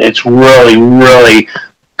coming. It's really, really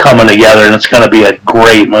coming together, and it's going to be a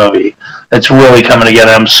great movie. It's really coming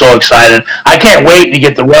together. I'm so excited. I can't wait to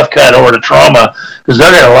get the rough cut over to Troma, because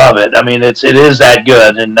they're going to love it. I mean, it is that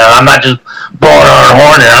good, and I'm not just blowing on our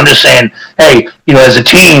horn here. I'm just saying, hey, as a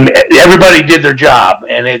team, everybody did their job,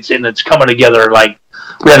 and it's coming together. Like,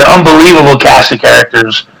 we had an unbelievable cast of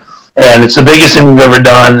characters, and it's the biggest thing we've ever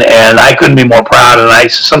done, and I couldn't be more proud. And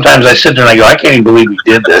sometimes I sit there and I go, I can't even believe we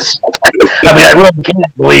did this. I mean, I really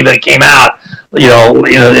can't believe it came out,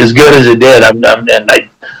 as good as it did.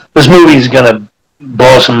 This movie is going to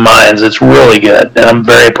blow some minds. It's really good, and I'm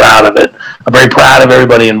very proud of it. I'm very proud of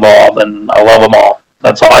everybody involved, and I love them all.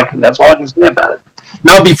 That's all I can say about it.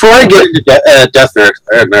 Now, before I get into Death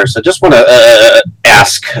Nurse, I just want to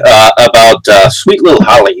ask about Sweet Little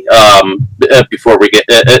Holly. Before we get,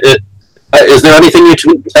 is there anything you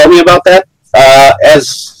can tell me about that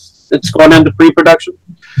as it's going into pre-production?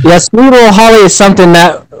 Yeah, Sweet Little Holly is something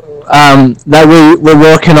that we're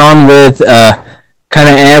working on with kind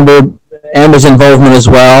of Amber's involvement as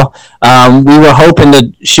well. We were hoping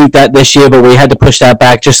to shoot that this year, but we had to push that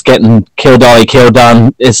back. Just getting Kill Dolly Kill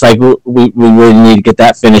done. It's like we really need to get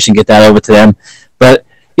that finished and get that over to them. But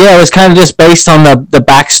yeah, it was kind of just based on the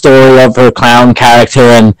backstory of her clown character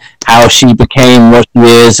and how she became what she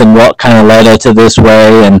is and what kind of led her to this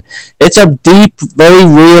way. And it's a deep, very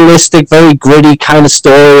realistic, very gritty kind of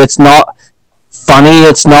story. It's not funny.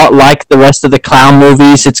 It's not like the rest of the clown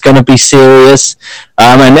movies. It's going to be serious.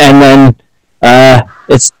 And then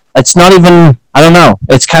it's not even, I don't know.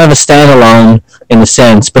 It's kind of a standalone in a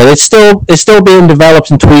sense, but it's still being developed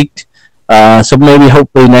and tweaked. So maybe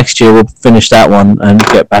hopefully next year we'll finish that one and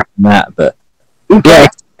get back on that. But yeah,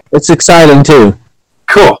 it's exciting too.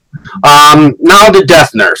 Cool. Now the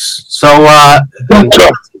Death Nurse. So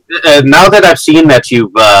now that I've seen that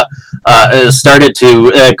you've started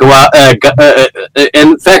to go out,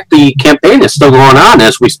 in fact, the campaign is still going on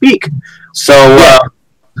as we speak. So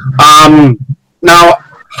now,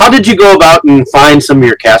 how did you go about and find some of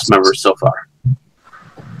your cast members so far?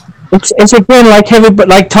 It's again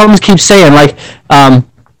like Tom keeps saying, like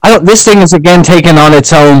this thing is again taking on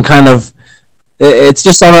its own kind of it's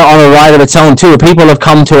just on a ride of its own too. People have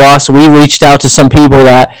come to us. We reached out to some people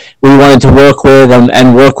that we wanted to work with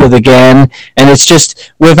and work with again. And it's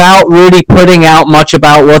just without really putting out much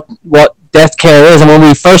about what Death Care is. And when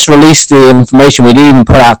we first released the information, we didn't even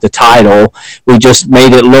put out the title. We just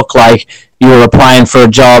made it look like you were applying for a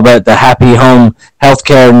job at the Happy Home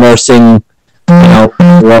Healthcare Nursing,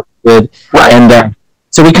 good. And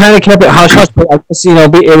so we kind of kept it hush-hush, but I guess,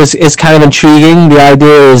 it's kind of intriguing. The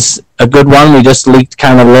idea is a good one. We just leaked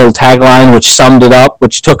kind of a little tagline which summed it up,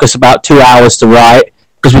 which took us about 2 hours to write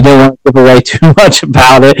because we didn't want to give away too much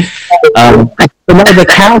about it. But no, the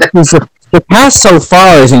cast so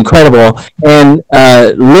far is incredible. And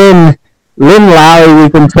Lynn Lowry,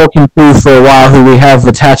 we've been talking to for a while, who we have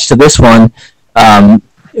attached to this one.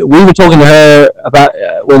 We were talking to her about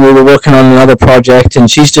when we were working on another project, and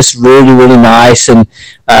she's just really, really nice, and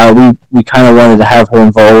we kind of wanted to have her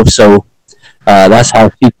involved, so that's how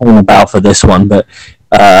she came about for this one. But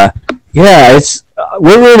we're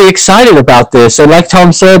really excited about this, and like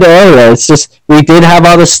Tom said earlier, it's just we did have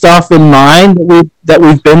other stuff in mind that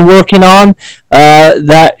we've been working on.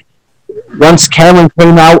 That once Cameron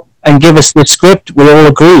came out and gave us the script, we all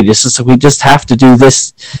agreed we just have to do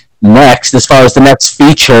this next, as far as the next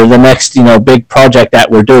feature, the next big project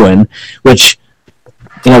that we're doing, which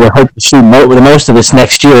we hope to shoot most of this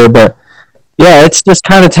next year. But yeah, it's just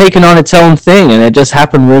kind of taken on its own thing, and it just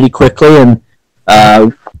happened really quickly, and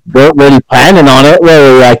we're really planning on it.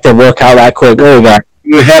 Really like to work out that quick. There we go.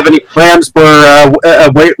 You have any plans for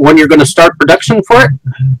when you're going to start production for it?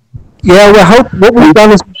 Yeah, what we've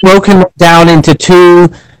done is broken it down into two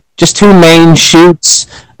main shoots.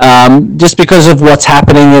 Just because of what's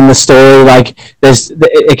happening in the story, like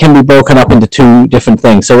it can be broken up into two different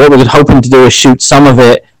things. So what we're hoping to do is shoot some of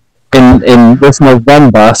it in this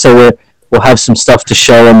November, so we'll have some stuff to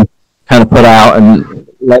show and kind of put out and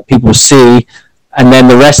let people see, and then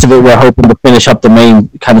the rest of it we're hoping to finish up the main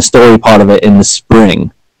kind of story part of it in the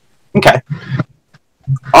spring. Okay.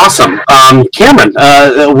 Awesome. Cameron,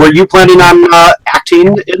 were you planning on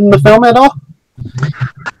acting in the film at all?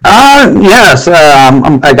 Yes,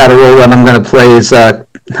 I got a role that I'm going to play is,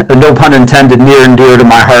 no pun intended, near and dear to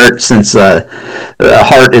my heart, since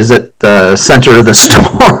heart is at the center of the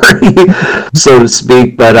story, so to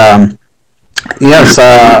speak. But yes,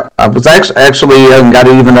 I was actually got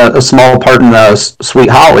even a small part in Sweet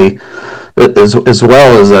Holly, as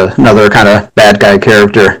well as another kind of bad guy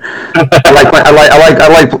character. I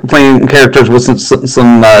like playing characters with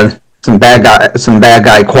some bad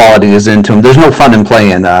guy qualities into them. There's no fun in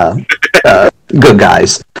playing good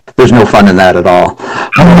guys. There's no fun in that at all.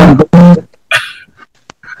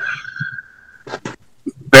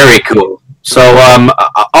 Very cool. So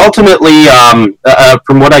ultimately,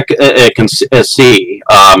 from what I can see,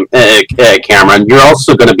 Cameron, you're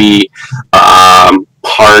also going to be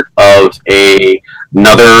part of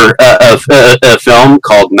another film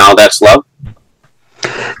called Now That's Love.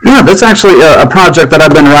 Yeah, that's actually a project that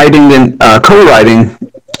I've been writing and co-writing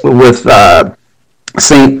with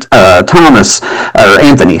St. Thomas, or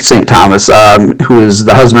Anthony St. Thomas, who is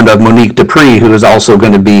the husband of Monique Dupree, who is also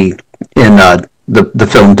going to be in the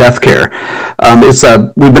film Death Care.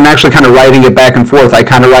 We've been actually kind of writing it back and forth. I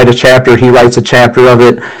kind of write a chapter, he writes a chapter of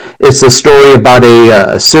it. It's a story about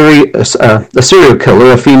a serial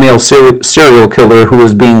killer, a female serial killer who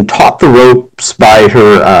is being taught the ropes by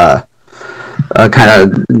her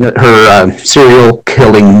serial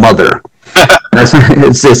killing mother.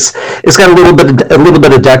 It's got a little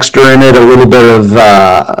bit of Dexter in it, a little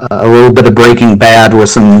bit of Breaking Bad with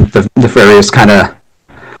some nefarious kind of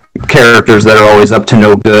characters that are always up to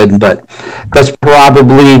no good. But that's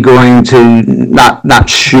probably going to not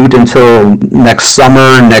shoot until next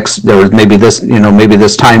summer. Maybe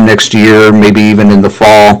this time next year, maybe even in the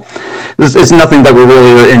fall. It's nothing that we're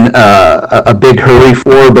really in a big hurry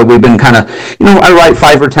for, but we've been kind of, I write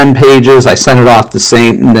 5 or 10 pages, I send it off to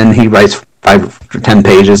Saint, and then he writes 5 or 10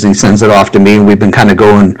 pages and he sends it off to me, and we've been kind of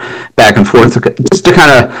going back and forth just to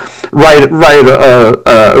kind of write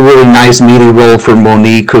a really nice meaty role for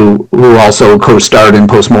Monique, who also co-starred in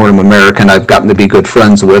Postmortem America, and I've gotten to be good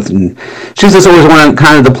friends with, and she's just always wanted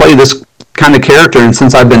kind of to play this kind of character, and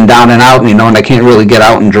since I've been down and out, and I can't really get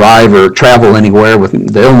out and drive or travel anywhere with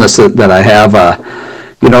the illness that I have,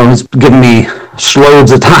 it's given me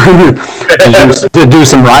loads of time to do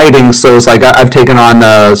some writing. So it's like I've taken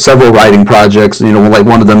on several writing projects, like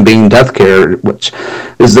one of them being Death Care, which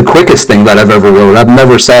is the quickest thing that I've ever wrote. I've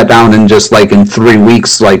never sat down and just in 3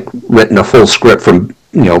 weeks written a full script from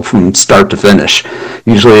start to finish.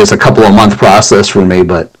 Usually it's a couple of month process for me,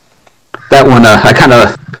 but that one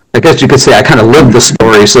I guess you could say I kind of lived the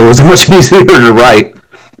story, so it was much easier to write.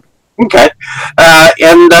 Okay.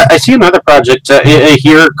 And I see another project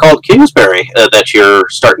here called Kingsbury that you're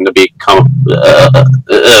starting to become a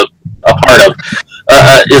part of.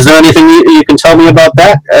 Is there anything you can tell me about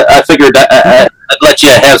that? I figured I'd let you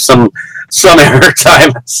have some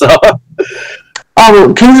airtime. So.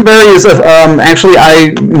 Kingsbury is actually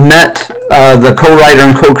I met the co-writer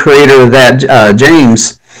and co-creator of that,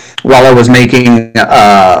 James, while I was making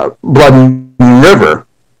Blood Moon River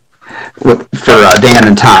for Dan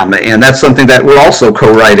and Tom, and that's something that we're also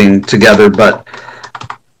co-writing together. But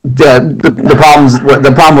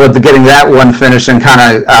the problem with getting that one finished and kind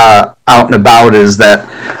of out and about is that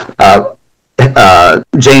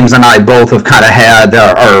James and I both have kind of had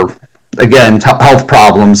our again health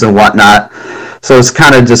problems and whatnot. So it's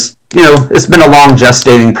kind of just, it's been a long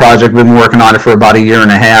gestating project. We've been working on it for about a year and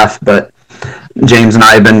a half, but James and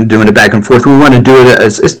I have been doing it back and forth. We want to do it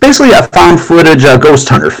as, it's basically a found footage ghost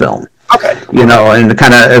hunter film. Okay. And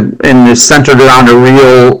kind of, and it's centered around a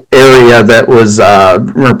real area that was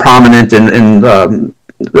prominent in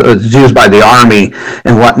used by the Army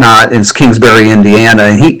and whatnot in Kingsbury, Indiana.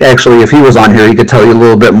 And he actually, if he was on here, he could tell you a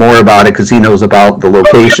little bit more about it because he knows about the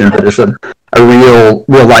location. But it's a real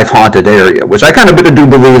life haunted area, which I kind of do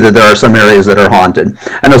believe that there are some areas that are haunted.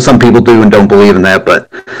 I know some people do and don't believe in that, but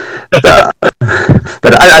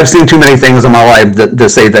I've seen too many things in my life that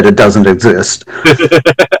say that it doesn't exist.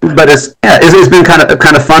 But it's been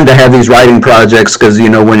kind of fun to have these writing projects because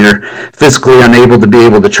when you're physically unable to be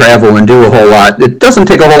able to travel and do a whole lot, it doesn't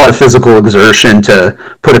take a whole lot of physical exertion to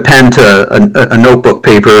put a pen to a notebook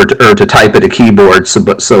paper or to type at a keyboard. So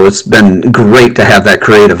it's been great to have that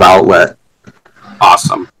creative outlet.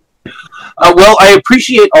 Awesome. Well, I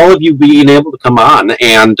appreciate all of you being able to come on,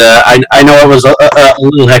 and I know I was a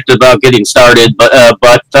little hectic about getting started,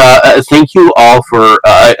 but thank you all for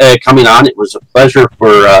coming on. It was a pleasure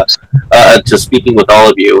to speaking with all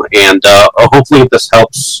of you, and hopefully this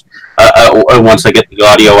helps. Once I get the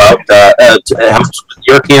audio out, it helps with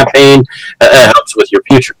your campaign, helps with your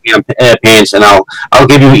future campaigns, and I'll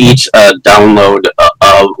give you each a download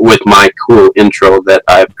with my cool intro that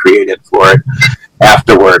I've created for it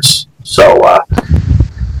afterwards. So,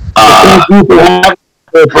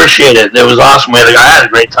 appreciate it. It was awesome. I had a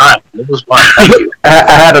great time. It was fun. Thank you.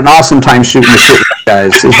 I had an awesome time shooting the shit with you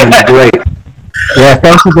guys. It's been great. Yeah,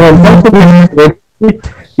 thank you very much.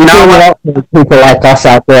 People like us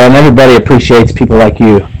out there, and everybody appreciates people like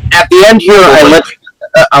you. At the end here,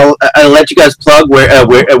 I'll let you guys plug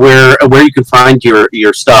where you can find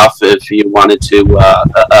your stuff if you wanted to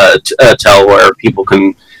tell where people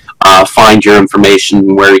can find your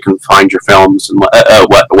information, where you can find your films and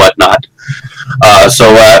whatnot.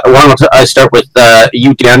 So why don't I start with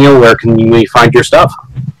you, Daniel? Where can we find your stuff?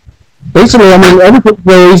 Basically, everything's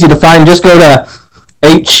very easy to find. Just go to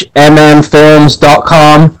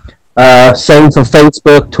hmmfilms.com. Same for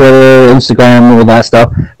Facebook, Twitter, Instagram, all that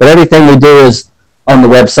stuff. But everything we do is on the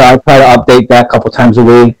website. Try to update that a couple times a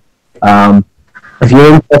week. If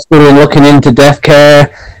you're interested in looking into death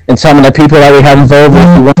care and some of the people that we have involved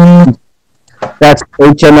with, that's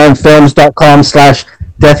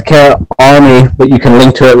hmmfilms.com/deathcarearmy, but you can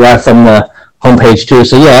link to it right from the homepage too.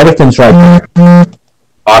 So yeah, everything's right there.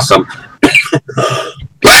 Awesome.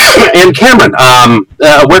 And Cameron,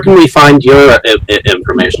 where can we find your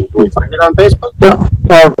information? Can we find it on Facebook?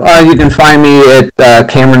 Well, you can find me at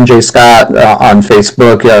Cameron J. Scott on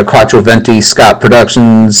Facebook, Quattro Venti Scott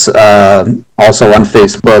Productions, also on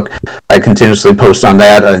Facebook. I continuously post on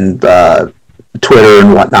that and Twitter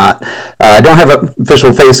and whatnot. I don't have an official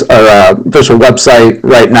official website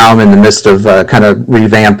right now. I'm in the midst of kind of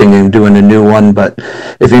revamping and doing a new one. But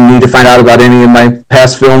if you need to find out about any of my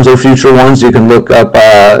past films or future ones, you can look up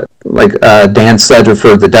Dan said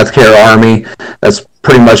for the Death Care Army. That's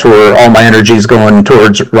pretty much where all my energy is going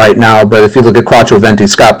towards right now. But if you look at Quattro Venti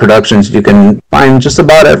Scott Productions, you can find just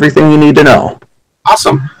about everything you need to know.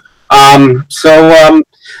 Awesome.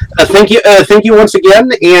 Thank you once again,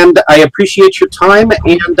 and I appreciate your time.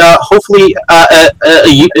 And hopefully,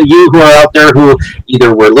 you who are out there who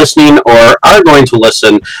either were listening or are going to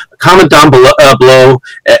listen, comment down below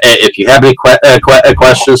if you have any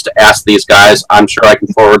questions to ask these guys. I'm sure I can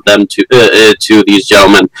forward them to these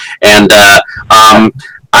gentlemen. And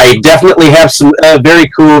I definitely have some very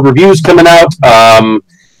cool reviews coming out.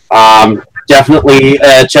 definitely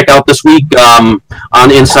check out this week on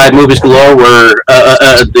Inside Movies Galore, where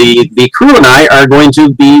the crew and I are going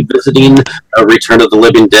to be visiting Return of the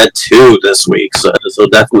Living Dead 2 this week. So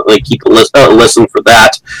definitely keep a listen for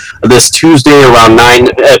that. This Tuesday around 9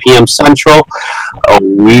 p.m. Central,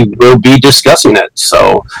 we will be discussing it.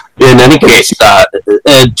 So in any case,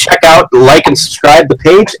 check out, like, and subscribe the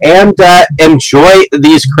page, and enjoy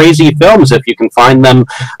these crazy films if you can find them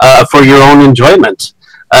for your own enjoyment.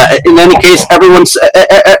 In any case, everyone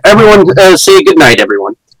say good night,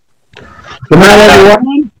 everyone. Good night,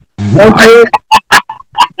 everyone. Thank you.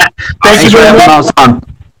 Thank you for having us on.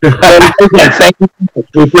 Thank you.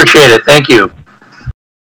 We appreciate it. Thank you.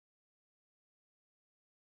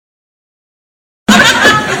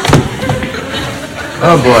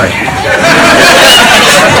 Oh boy.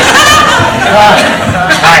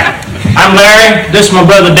 Hi, I'm Larry. This is my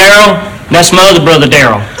brother Daryl. That's my other brother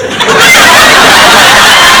Daryl.